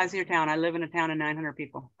about the size of your town. I live in a town of 900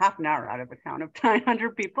 people, half an hour out of a town of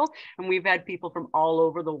 900 people. And we've had people from all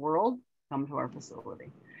over the world come to our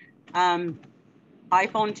facility.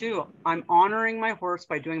 iPhone 2, I'm honoring my horse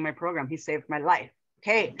by doing my program. He saved my life.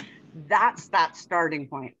 Okay, that's that starting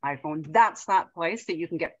point, iPhone. That's that place that you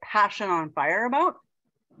can get passion on fire about.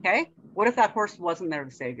 Okay, what if that horse wasn't there to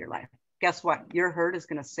save your life? Guess what? Your herd is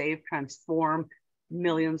going to transform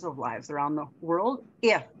millions of lives around the world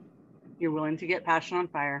if you're willing to get passion on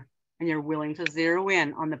fire and you're willing to zero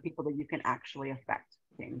in on the people that you can actually affect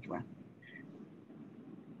change with.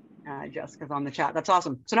 Jessica's on the chat. That's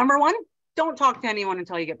awesome. So number 1, don't talk to anyone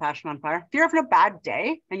until you get passion on fire. If you're having a bad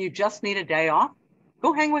day and you just need a day off,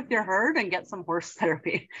 go hang with your herd and get some horse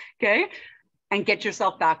therapy, okay? And get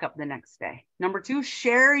yourself back up the next day. Number 2,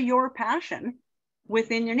 share your passion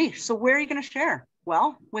within your niche. So where are you going to share?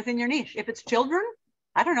 Well, within your niche. If it's children,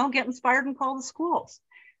 I don't know, get inspired and call the schools.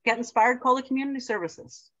 Get inspired, call the community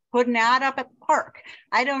services. Put an ad up at the park.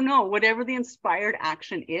 I don't know, whatever the inspired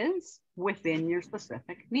action is within your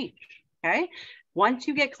specific niche. okay? Once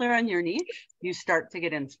you get clear on your niche, you start to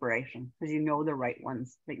get inspiration because you know the right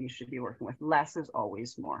ones that you should be working with. Less is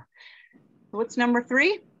always more. So what's number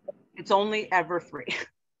 3? It's only ever 3,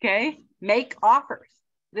 okay? Make offers.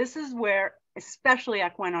 This is where especially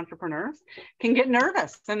equine entrepreneurs can get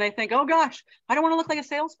nervous and they think, oh gosh, I don't want to look like a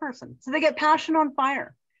salesperson. So they get passion on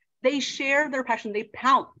fire. They share their passion. They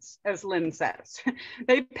pounce, as Lynn says.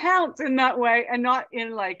 They pounce in that way and not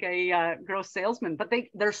in like a gross salesman, but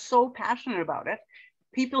they're so passionate about it.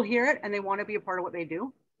 People hear it and they want to be a part of what they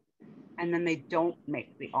do. And then they don't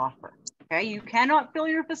make the offer. Okay. You cannot fill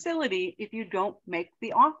your facility if you don't make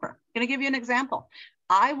the offer. I'm going to give you an example.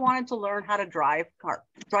 I wanted to learn how to drive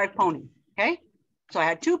pony. Okay. So I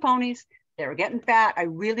had 2 ponies. They were getting fat. I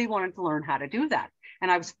really wanted to learn how to do that.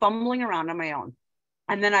 And I was fumbling around on my own.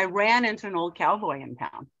 And then I ran into an old cowboy in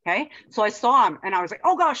town. Okay. So I saw him and I was like,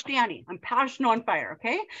 oh gosh, Danny, I'm passionate on fire.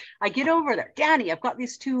 Okay. I get over there. Danny, I've got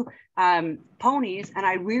these 2 ponies and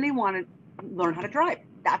I really want to learn how to drive.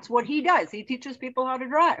 That's what he does. He teaches people how to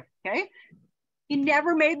drive. Okay. He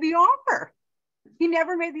never made the offer. He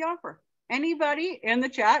never made the offer. Anybody in the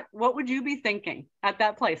chat, what would you be thinking at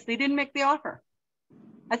that place? They didn't make the offer.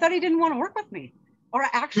 I thought he didn't want to work with me, or I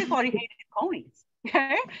actually thought he hated ponies.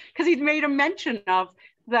 Okay, because he'd made a mention of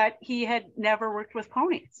that he had never worked with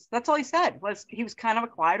ponies. That's all he said. Was he was kind of a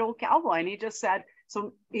quiet old cowboy, and he just said,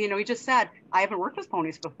 so he just said, I haven't worked with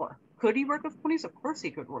ponies before. Could he work with ponies? Of course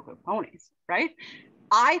he could work with ponies, right?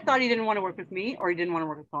 I thought he didn't want to work with me, or he didn't want to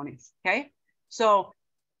work with ponies. Okay, so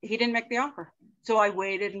he didn't make the offer. So I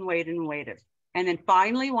waited and waited and waited, and then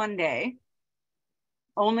finally one day,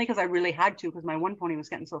 only because I really had to, because my one pony was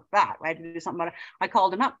getting so fat, I had to do something about it. I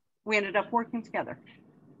called him up. We ended up working together.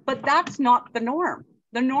 But that's not the norm.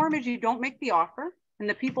 The norm is you don't make the offer and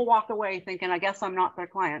the people walk away thinking, I guess I'm not their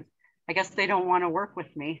client. I guess they don't want to work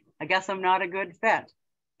with me. I guess I'm not a good fit.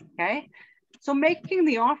 Okay. So making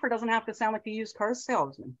the offer doesn't have to sound like a used car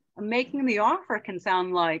salesman. Making the offer can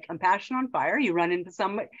sound like I'm passionate on fire. You run into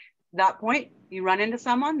somebody, that point, you run into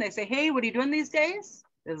someone, they say, hey, what are you doing these days?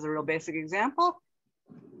 This is a real basic example.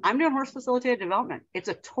 I'm doing horse facilitated development. It's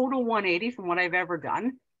a total 180 from what I've ever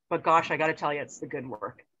done. But gosh, I got to tell you, it's the good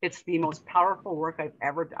work. It's the most powerful work I've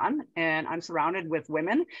ever done. And I'm surrounded with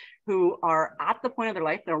women who are at the point of their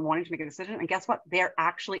life, they're wanting to make a decision. And guess what? They're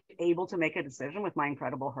actually able to make a decision with my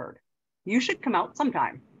incredible herd. You should come out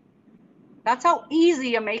sometime. That's how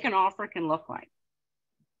easy a make an offer can look like.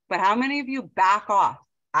 But how many of you back off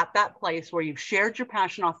at that place where you've shared your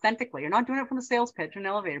passion authentically? You're not doing it from a sales pitch, an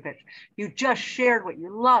elevator pitch. You just shared what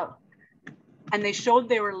you love. And they showed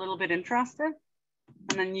they were a little bit interested.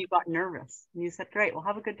 And then you got nervous and you said, great, well,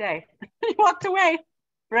 have a good day. You walked away,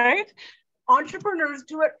 right? Entrepreneurs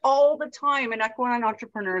do it all the time. And equine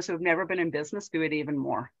entrepreneurs who have never been in business do it even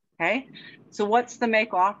more. Okay. So what's the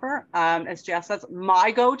make offer? As Jess says,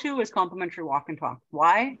 my go-to is complimentary walk and talk.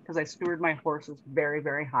 Why? Because I steward my horses very,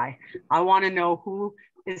 very high. I want to know who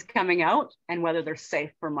is coming out and whether they're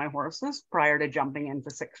safe for my horses prior to jumping into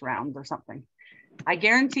 6 rounds or something. I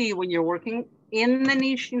guarantee you, when you're working in the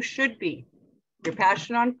niche you should be, your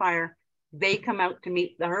passion on fire, they come out to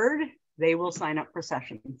meet the herd, they will sign up for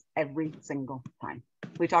sessions every single time.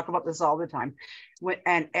 We talk about this all the time.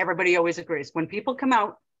 And everybody always agrees. When people come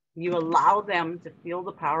out, you allow them to feel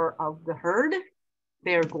the power of the herd,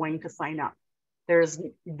 they're going to sign up. There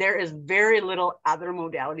is very little other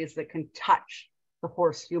modalities that can touch the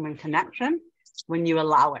horse-human connection when you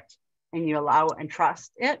allow it, and you allow and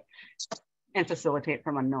trust it and facilitate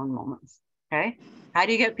from unknown moments. Okay. How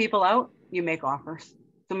do you get people out? You make offers.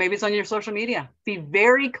 So maybe it's on your social media. Be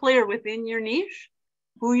very clear within your niche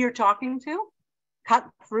who you're talking to. Cut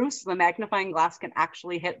through so the magnifying glass can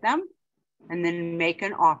actually hit them, and then make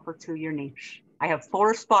an offer to your niche. I have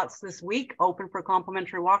 4 spots this week open for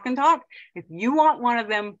complimentary walk and talk. If you want one of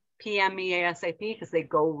them, PM me ASAP because they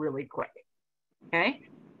go really quick. Okay.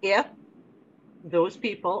 If those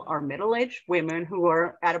people are middle-aged women who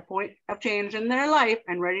are at a point of change in their life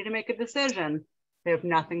and ready to make a decision, they have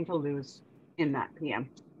nothing to lose in that PM.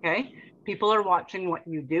 Okay. People are watching what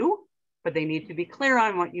you do, but they need to be clear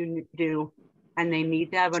on what you do, and they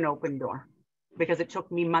need to have an open door, because it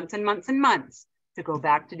took me months and months and months to go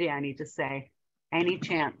back to Danny to say, any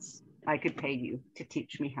chance I could pay you to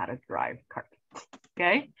teach me how to drive cart.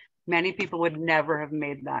 Okay. Many people would never have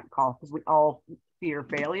made that call because we all fear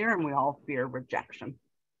failure and we all fear rejection.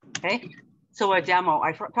 Okay. So a demo,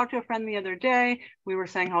 I talked to a friend the other day. We were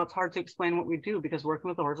saying how it's hard to explain what we do because working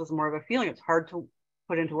with the horses is more of a feeling. It's hard to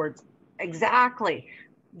put into words. Exactly.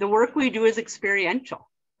 The work we do is experiential,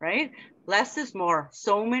 right? Less is more.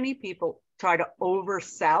 So many people try to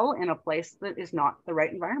oversell in a place that is not the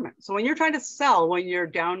right environment. So when you're trying to sell, when you're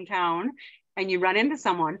downtown and you run into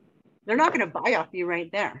someone, they're not going to buy off you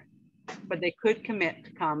right there, but they could commit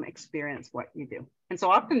to come experience what you do. And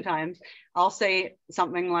so oftentimes I'll say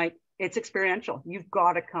something like, it's experiential. You've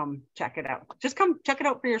got to come check it out. Just come check it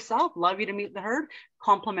out for yourself. Love you to meet the herd.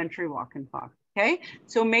 Complimentary walk and talk. Okay.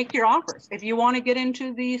 So make your offers. If you want to get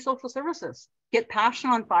into the social services, get passion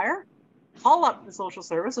on fire, call up the social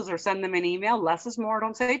services or send them an email. Less is more.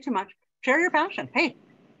 Don't say too much. Share your passion. Hey,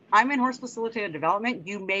 I'm in horse facilitated development.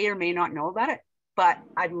 You may or may not know about it, but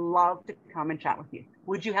I'd love to come and chat with you.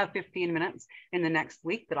 Would you have 15 minutes in the next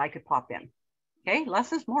week that I could pop in? Okay,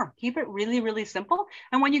 less is more. Keep it really, really simple.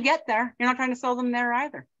 And when you get there, you're not trying to sell them there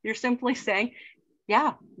either. You're simply saying,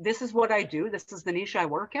 yeah, this is what I do. This is the niche I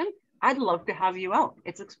work in. I'd love to have you out.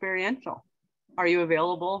 It's experiential. Are you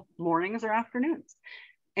available mornings or afternoons?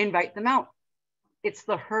 Invite them out. It's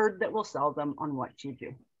the herd that will sell them on what you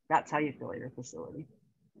do. That's how you fill your facility.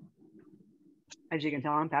 As you can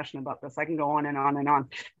tell, I'm passionate about this. I can go on and on and on.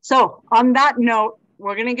 So on that note,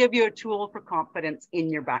 we're going to give you a tool for confidence in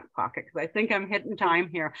your back pocket, because I think I'm hitting time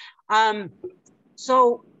here.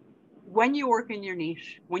 So when you work in your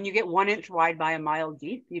niche, when you get 1 inch wide by a mile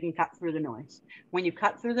deep, you can cut through the noise. When you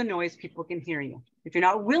cut through the noise, people can hear you. If you're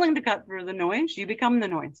not willing to cut through the noise, you become the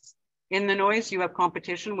noise. In the noise, you have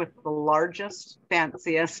competition with the largest,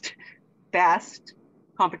 fanciest, best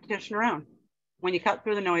competition around. When you cut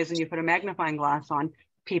through the noise and you put a magnifying glass on,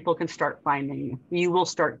 people can start finding you. You will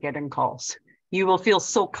start getting calls. You will feel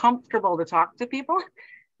so comfortable to talk to people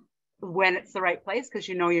when it's the right place, because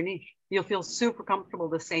you know your niche. You'll feel super comfortable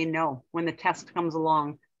to say no when the test comes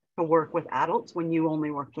along to work with adults when you only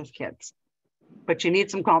work with kids. But you need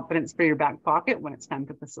some confidence for your back pocket when it's time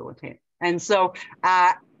to facilitate. And so,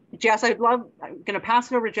 Jess, I'm going to pass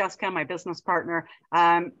it over to Jessica, my business partner.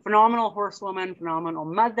 Phenomenal horsewoman, phenomenal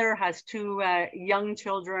mother, has 2 young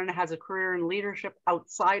children, has a career in leadership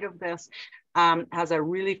outside of this, has a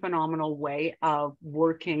really phenomenal way of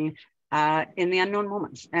working in the unknown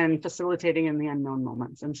moments and facilitating in the unknown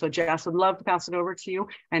moments. And so Jess, would love to pass it over to you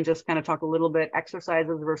and just kind of talk a little bit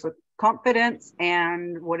exercises versus confidence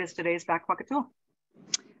and what is today's back pocket tool.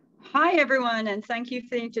 Hi, everyone, and thank you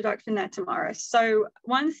for the introduction there, Tamara. So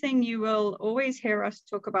one thing you will always hear us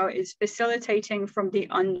talk about is facilitating from the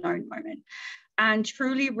unknown moment and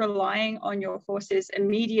truly relying on your horse's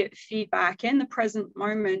immediate feedback in the present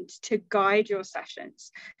moment to guide your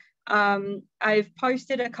sessions. I've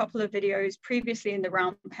posted a couple of videos previously in the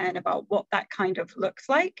Round Pen about what that kind of looks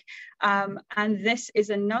like. And this is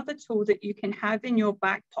another tool that you can have in your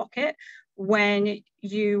back pocket when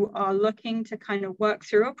you are looking to kind of work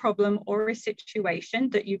through a problem or a situation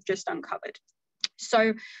that you've just uncovered.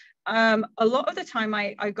 So a lot of the time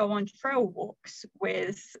I go on trail walks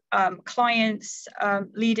with clients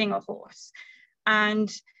leading a horse, and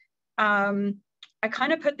I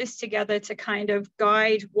kind of put this together to kind of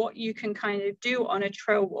guide what you can kind of do on a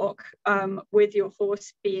trail walk with your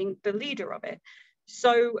horse being the leader of it.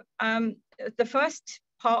 So the first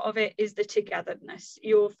part of it is the togetherness.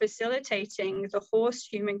 You're facilitating the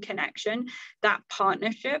horse-human connection, that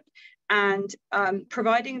partnership, and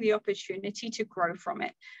providing the opportunity to grow from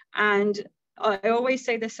it. And I always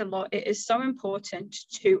say this a lot, it is so important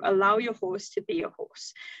to allow your horse to be a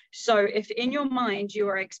horse. So if in your mind you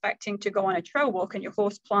are expecting to go on a trail walk and your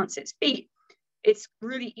horse plants its feet, it's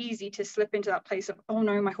really easy to slip into that place of, oh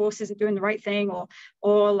no, my horse isn't doing the right thing,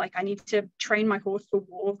 or like I need to train my horse to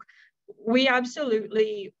walk. We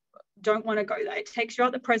absolutely don't want to go there. It takes you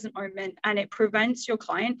out the present moment and it prevents your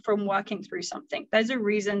client from working through something. There's a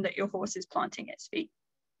reason that your horse is planting its feet.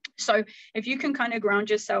 So if you can kind of ground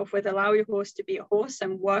yourself with allow your horse to be a horse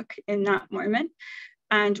and work in that moment.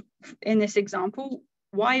 And in this example,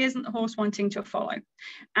 why isn't the horse wanting to follow?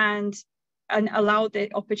 And allow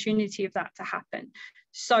the opportunity of that to happen.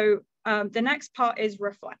 So the next part is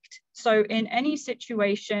reflect. So in any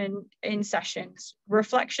situation in sessions,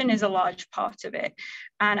 reflection is a large part of it.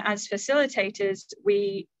 And as facilitators,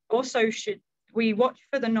 we also we watch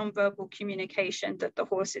for the nonverbal communication that the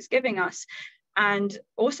horse is giving us, and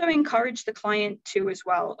also encourage the client to as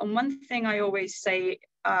well. And one thing I always say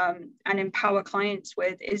and empower clients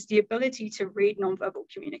with is the ability to read nonverbal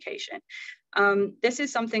communication. This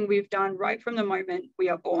is something we've done right from the moment we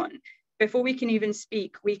are born. Before we can even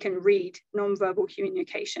speak, we can read nonverbal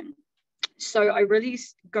communication. So I really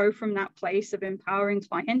go from that place of empowering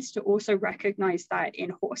clients to also recognize that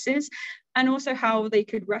in horses, and also how they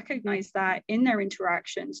could recognize that in their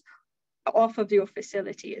interactions off of your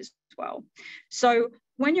facility as well. So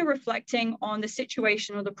when you're reflecting on the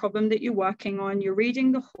situation or the problem that you're working on, you're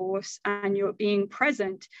reading the horse and you're being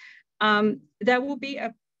present, there will be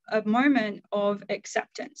a moment of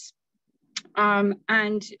acceptance.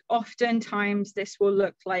 And oftentimes this will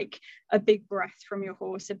look like a big breath from your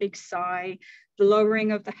horse, a big sigh, the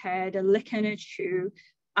lowering of the head, a lick and a chew.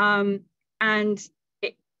 And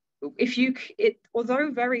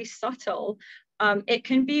although very subtle, it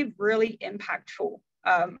can be really impactful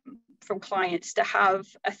from clients to have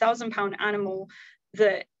a 1,000-pound animal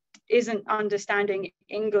that isn't understanding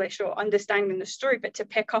English or understanding the story, but to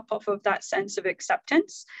pick up off of that sense of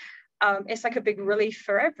acceptance. It's like a big relief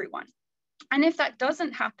for everyone. And if that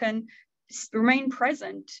doesn't happen, remain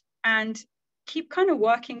present and keep kind of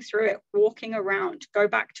working through it, walking around, go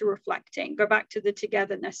back to reflecting, go back to the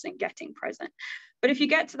togetherness and getting present. But if you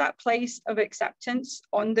get to that place of acceptance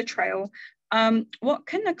on the trail, what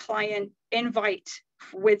can the client invite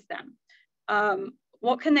with them?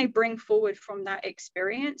 What can they bring forward from that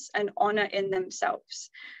experience and honor in themselves?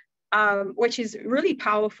 Which is really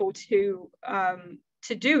powerful to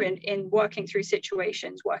do in working through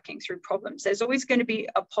situations, working through problems. There's always going to be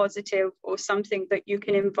a positive or something that you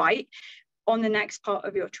can invite on the next part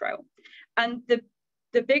of your trail. And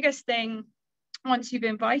the biggest thing, once you've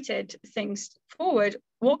invited things forward,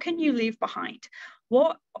 what can you leave behind?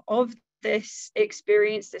 What of this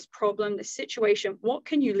experience, this problem, this situation, what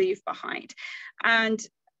can you leave behind? And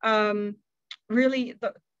really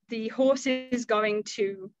the horse is going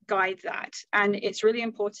to guide that. And it's really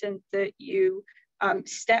important that you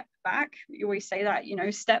step back. You always say that,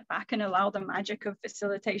 step back and allow the magic of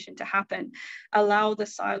facilitation to happen. Allow the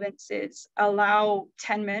silences, allow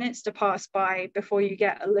 10 minutes to pass by before you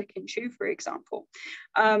get a lick and chew, for example.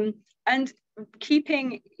 And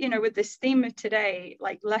keeping, with this theme of today,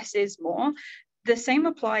 like less is more, the same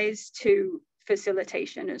applies to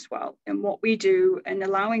facilitation as well, and what we do and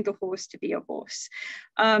allowing the horse to be a horse.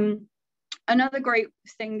 Another great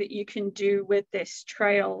thing that you can do with this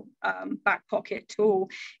trail back pocket tool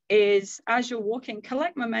is, as you're walking,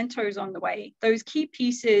 collect mementos on the way, those key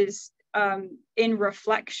pieces in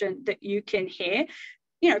reflection that you can hear.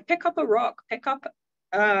 Pick up a rock, pick up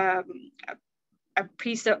a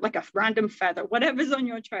piece of, like a random feather, whatever's on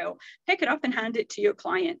your trail, pick it up and hand it to your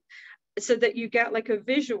client, so that you get like a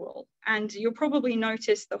visual, and you'll probably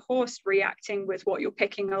notice the horse reacting with what you're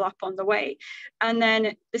picking up on the way. And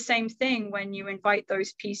then the same thing when you invite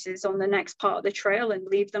those pieces on the next part of the trail and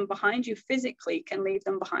leave them behind, you physically can leave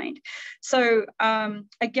them behind. So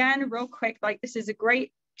again, real quick, like this is a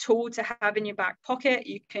great tool to have in your back pocket.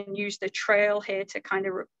 You can use the trail here to kind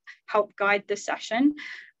of help guide the session.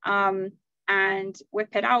 And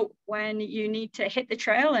whip it out when you need to hit the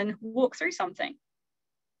trail and walk through something.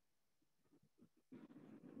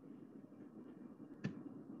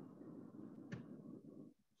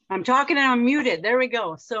 I'm talking and I'm muted. There we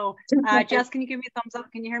go. So Jess, can you give me a thumbs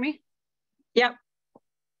up? Can you hear me? Yep.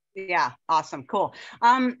 Yeah, awesome, cool.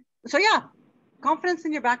 So yeah, confidence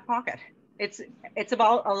in your back pocket. It's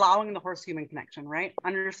about allowing the horse-human connection, right?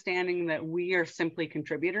 Understanding that we are simply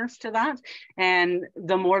contributors to that. And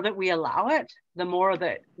the more that we allow it, the more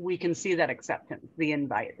that we can see that acceptance, the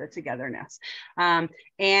invite, the togetherness.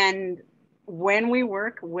 And when we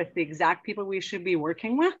work with the exact people we should be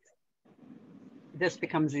working with, this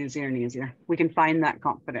becomes easier and easier. We can find that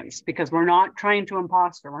confidence because we're not trying to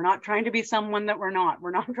imposter. We're not trying to be someone that we're not. We're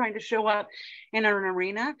not trying to show up in an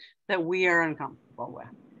arena that we are uncomfortable with.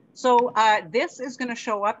 So this is going to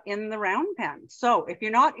show up in the round pen. So if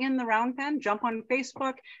you're not in the round pen, jump on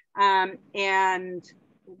Facebook and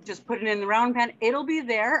just put it in the round pen. It'll be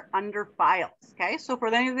there under files. Okay. So for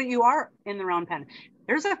any of you are in the round pen,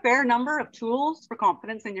 there's a fair number of tools for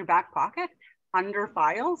confidence in your back pocket under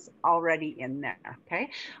files already in there. Okay.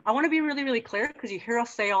 I want to be really, really clear because you hear us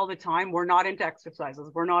say all the time, we're not into exercises.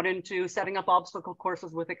 We're not into setting up obstacle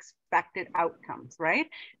courses with expected outcomes, right?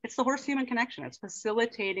 It's the horse-human connection. It's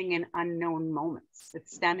facilitating in unknown moments.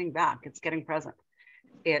 It's standing back. It's getting present.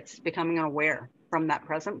 It's becoming aware from that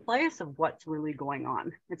present place of what's really going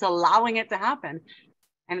on. It's allowing it to happen.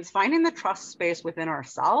 And it's finding the trust space within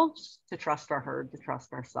ourselves to trust our herd, to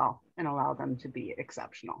trust ourselves, and allow them to be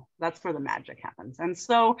exceptional. That's where the magic happens. And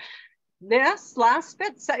so this last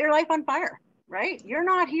bit, set your life on fire, right? You're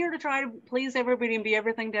not here to try to please everybody and be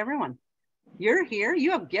everything to everyone. You're here,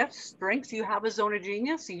 you have gifts, strengths, you have a zone of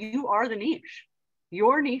genius, you are the niche.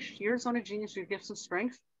 Your niche, your zone of genius, your gifts and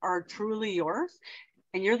strengths are truly yours.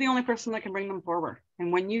 And you're the only person that can bring them forward.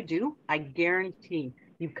 And when you do, I guarantee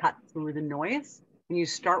you cut through the noise and you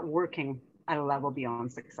start working at a level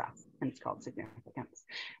beyond success, and it's called significance.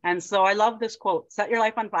 And so I love this quote, set your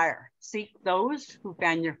life on fire, seek those who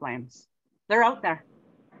fan your flames. They're out there.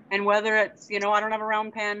 And whether it's, I don't have a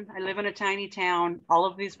round pen, I live in a tiny town, all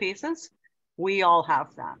of these pieces, We all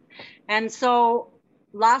have that. And so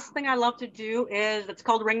last thing I love to do is, it's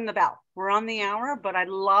called ring the bell. We're on the hour, but I'd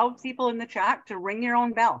love people in the chat to ring your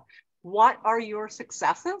own bell. What are your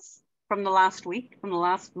successes from the last week, from the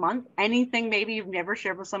last month? Anything maybe you've never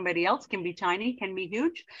shared with somebody else, can be tiny, can be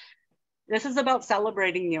huge. This is about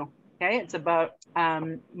celebrating you. Okay, it's about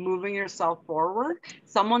moving yourself forward.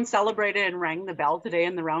 Someone celebrated and rang the bell today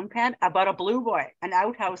in the round pen about a blue boy, an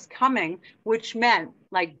outhouse coming, which meant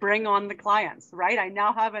like bring on the clients, right? I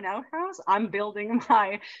now have an outhouse. I'm building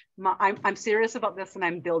I'm serious about this and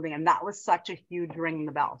I'm building. And that was such a huge ring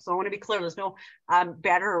the bell. So I want to be clear, there's no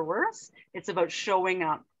better or worse. It's about showing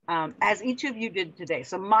up as each of you did today.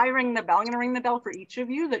 So my ring the bell, I'm going to ring the bell for each of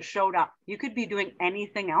you that showed up. You could be doing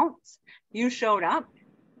anything else. You showed up.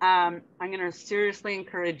 I'm going to seriously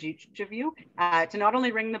encourage each of you to not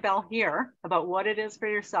only ring the bell here about what it is for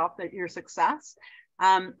yourself, that your success,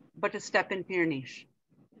 but to step into your niche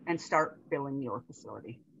and start filling your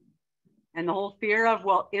facility. And the whole fear of,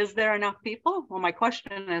 well, is there enough people? Well, my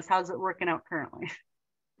question is, how's it working out currently?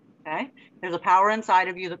 Okay. There's a power inside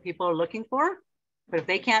of you that people are looking for, but if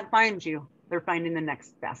they can't find you, they're finding the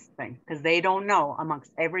next best thing because they don't know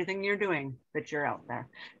amongst everything you're doing that you're out there.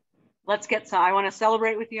 Let's get some, I want to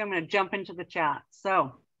celebrate with you. I'm going to jump into the chat.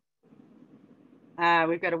 So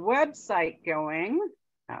we've got a website going.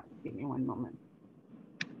 Oh, give me one moment.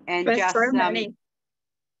 And There's just so many.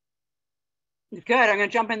 Good, I'm going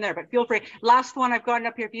to jump in there, but feel free. Last one I've got it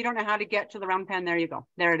up here. If you don't know how to get to the round pen, there you go.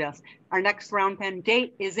 There it is. Our next round pen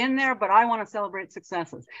date is in there, but I want to celebrate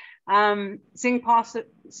successes. Seeing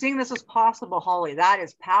this as possible, Holly, that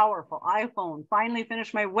is powerful. iPhone, finally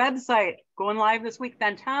finished my website, going live this week,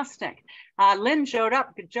 fantastic. Lynn showed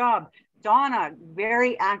up, good job. Donna,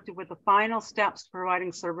 very active with the final steps to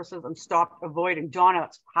providing services and stop avoiding. Donna,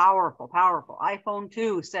 it's powerful, powerful. iPhone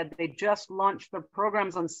 2 said they just launched their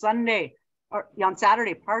programs on Sunday. Or on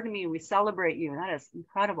Saturday, pardon me, we celebrate you. That is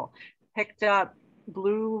incredible. Picked up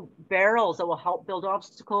blue barrels that will help build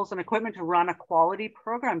obstacles and equipment to run a quality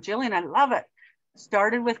program. Jillian, I love it.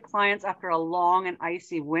 Started with clients after a long and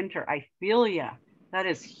icy winter. I feel ya. That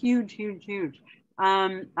is huge, huge, huge.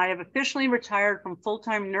 I have officially retired from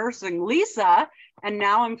full-time nursing, Lisa, and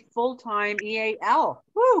now I'm full-time EAL.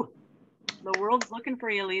 Woo! The world's looking for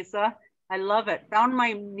you, Lisa. I love it. Found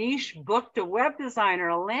my niche, booked a web designer,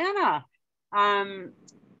 Alana.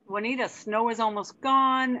 Juanita, snow is almost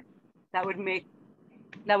gone. That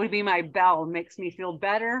would be my bell. Makes me feel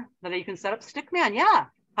better that you can set up Stickman. Yeah.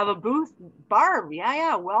 Have a booth. Barb.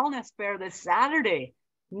 Yeah. Wellness fair this Saturday.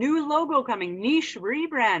 New logo coming. Niche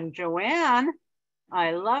rebrand. Joanne.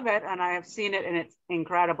 I love it. And I have seen it and it's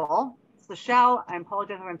incredible. Seychelle, I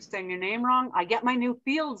apologize if I'm saying your name wrong. I get my new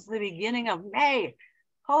fields the beginning of May.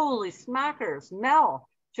 Holy smackers. Mel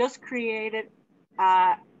just created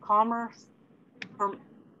commerce.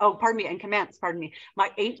 And commence, my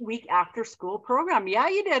 8-week after school program. Yeah,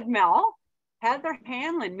 you did, Mel. Heather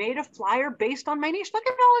Hanlon made a flyer based on my niche. Look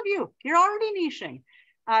at all of you. You're already niching.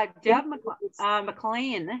 Deb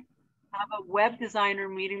McLean, have a web designer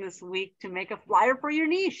meeting this week to make a flyer for your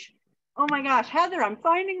niche. Oh my gosh, Heather, I'm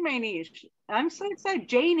finding my niche. I'm so excited.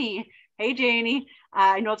 Janie, hey Janie.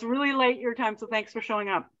 I know it's really late your time, so thanks for showing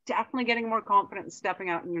up. Definitely getting more confident and stepping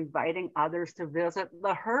out and inviting others to visit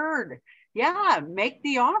the herd. Yeah, make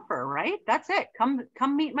the offer, right? That's it.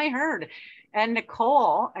 Come meet my herd. And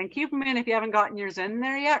Nicole, and keep them in if you haven't gotten yours in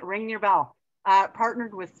there yet, ring your bell.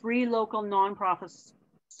 Partnered with 3 local nonprofits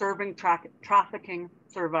serving trafficking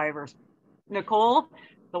survivors. Nicole,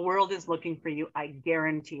 the world is looking for you. I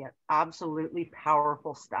guarantee it. Absolutely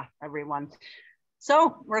powerful stuff, everyone.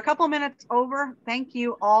 So we're a couple minutes over. Thank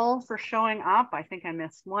you all for showing up. I think I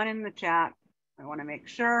missed one in the chat. I want to make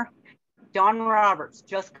sure. Don Roberts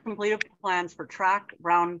just completed plans for track,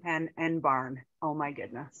 round pen, and barn. Oh my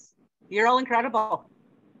goodness. You're all incredible.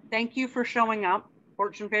 Thank you for showing up.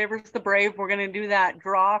 Fortune favors the brave. We're going to do that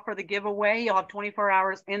draw for the giveaway. You'll have 24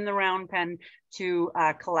 hours in the round pen to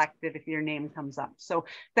collect it if your name comes up. So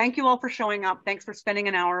thank you all for showing up. Thanks for spending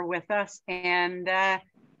an hour with us, and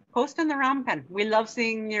post in the round pen. We love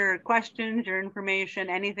seeing your questions, your information,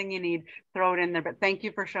 anything you need, throw it in there. But thank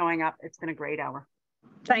you for showing up. It's been a great hour.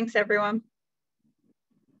 Thanks, everyone.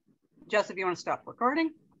 Jess, if you want to stop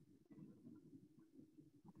recording.